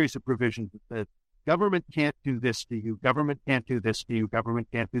whole series of provisions that says government can't do this to you, government can't do this to you, government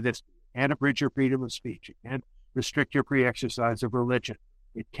can't do this to you. It can't abridge your freedom of speech. It can't restrict your free exercise of religion.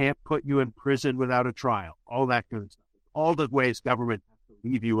 It can't put you in prison without a trial, all that kind of stuff. All the ways government has to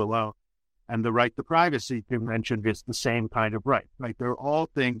leave you alone. And the right to privacy you mentioned is the same kind of right. They're all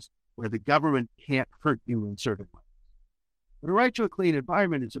things where the government can't hurt you in certain ways. But a right to a clean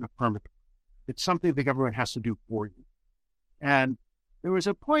environment is an affirmative. It's something the government has to do for you. And there was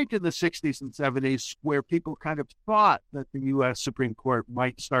a point in the 60s and 70s where people kind of thought that the U.S. Supreme Court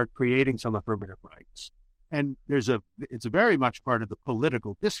might start creating some affirmative rights. And it's very much part of the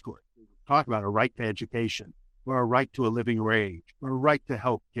political discourse. We talk about a right to education, or a right to a living wage, or a right to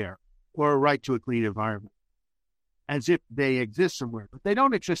health care, or a right to a clean environment, as if they exist somewhere. But they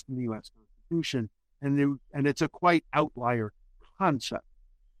don't exist in the U.S. Constitution, and it's a quite outlier concept.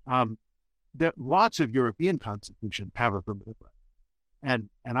 Lots of European constitutions have affirmative rights.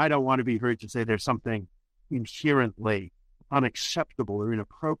 And I don't want to be heard to say there's something inherently unacceptable or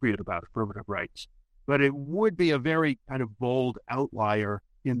inappropriate about affirmative rights, but it would be a very kind of bold outlier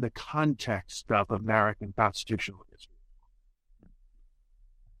in the context of American constitutional history.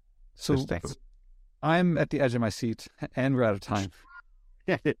 So I'm at the edge of my seat, and we're out of time.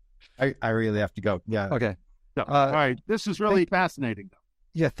 I really have to go. Yeah. Okay. So, all right. This is really fascinating, though.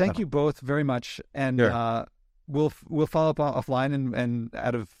 Yeah, thank you both very much. And Sure. We'll follow up offline and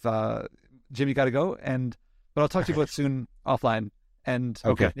out of Jim, you got to go. But I'll talk to you both soon offline. And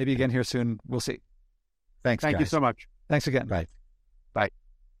Okay. maybe again here soon. We'll see. Thanks, Thank you guys. so much. Thanks again. Bye. Bye.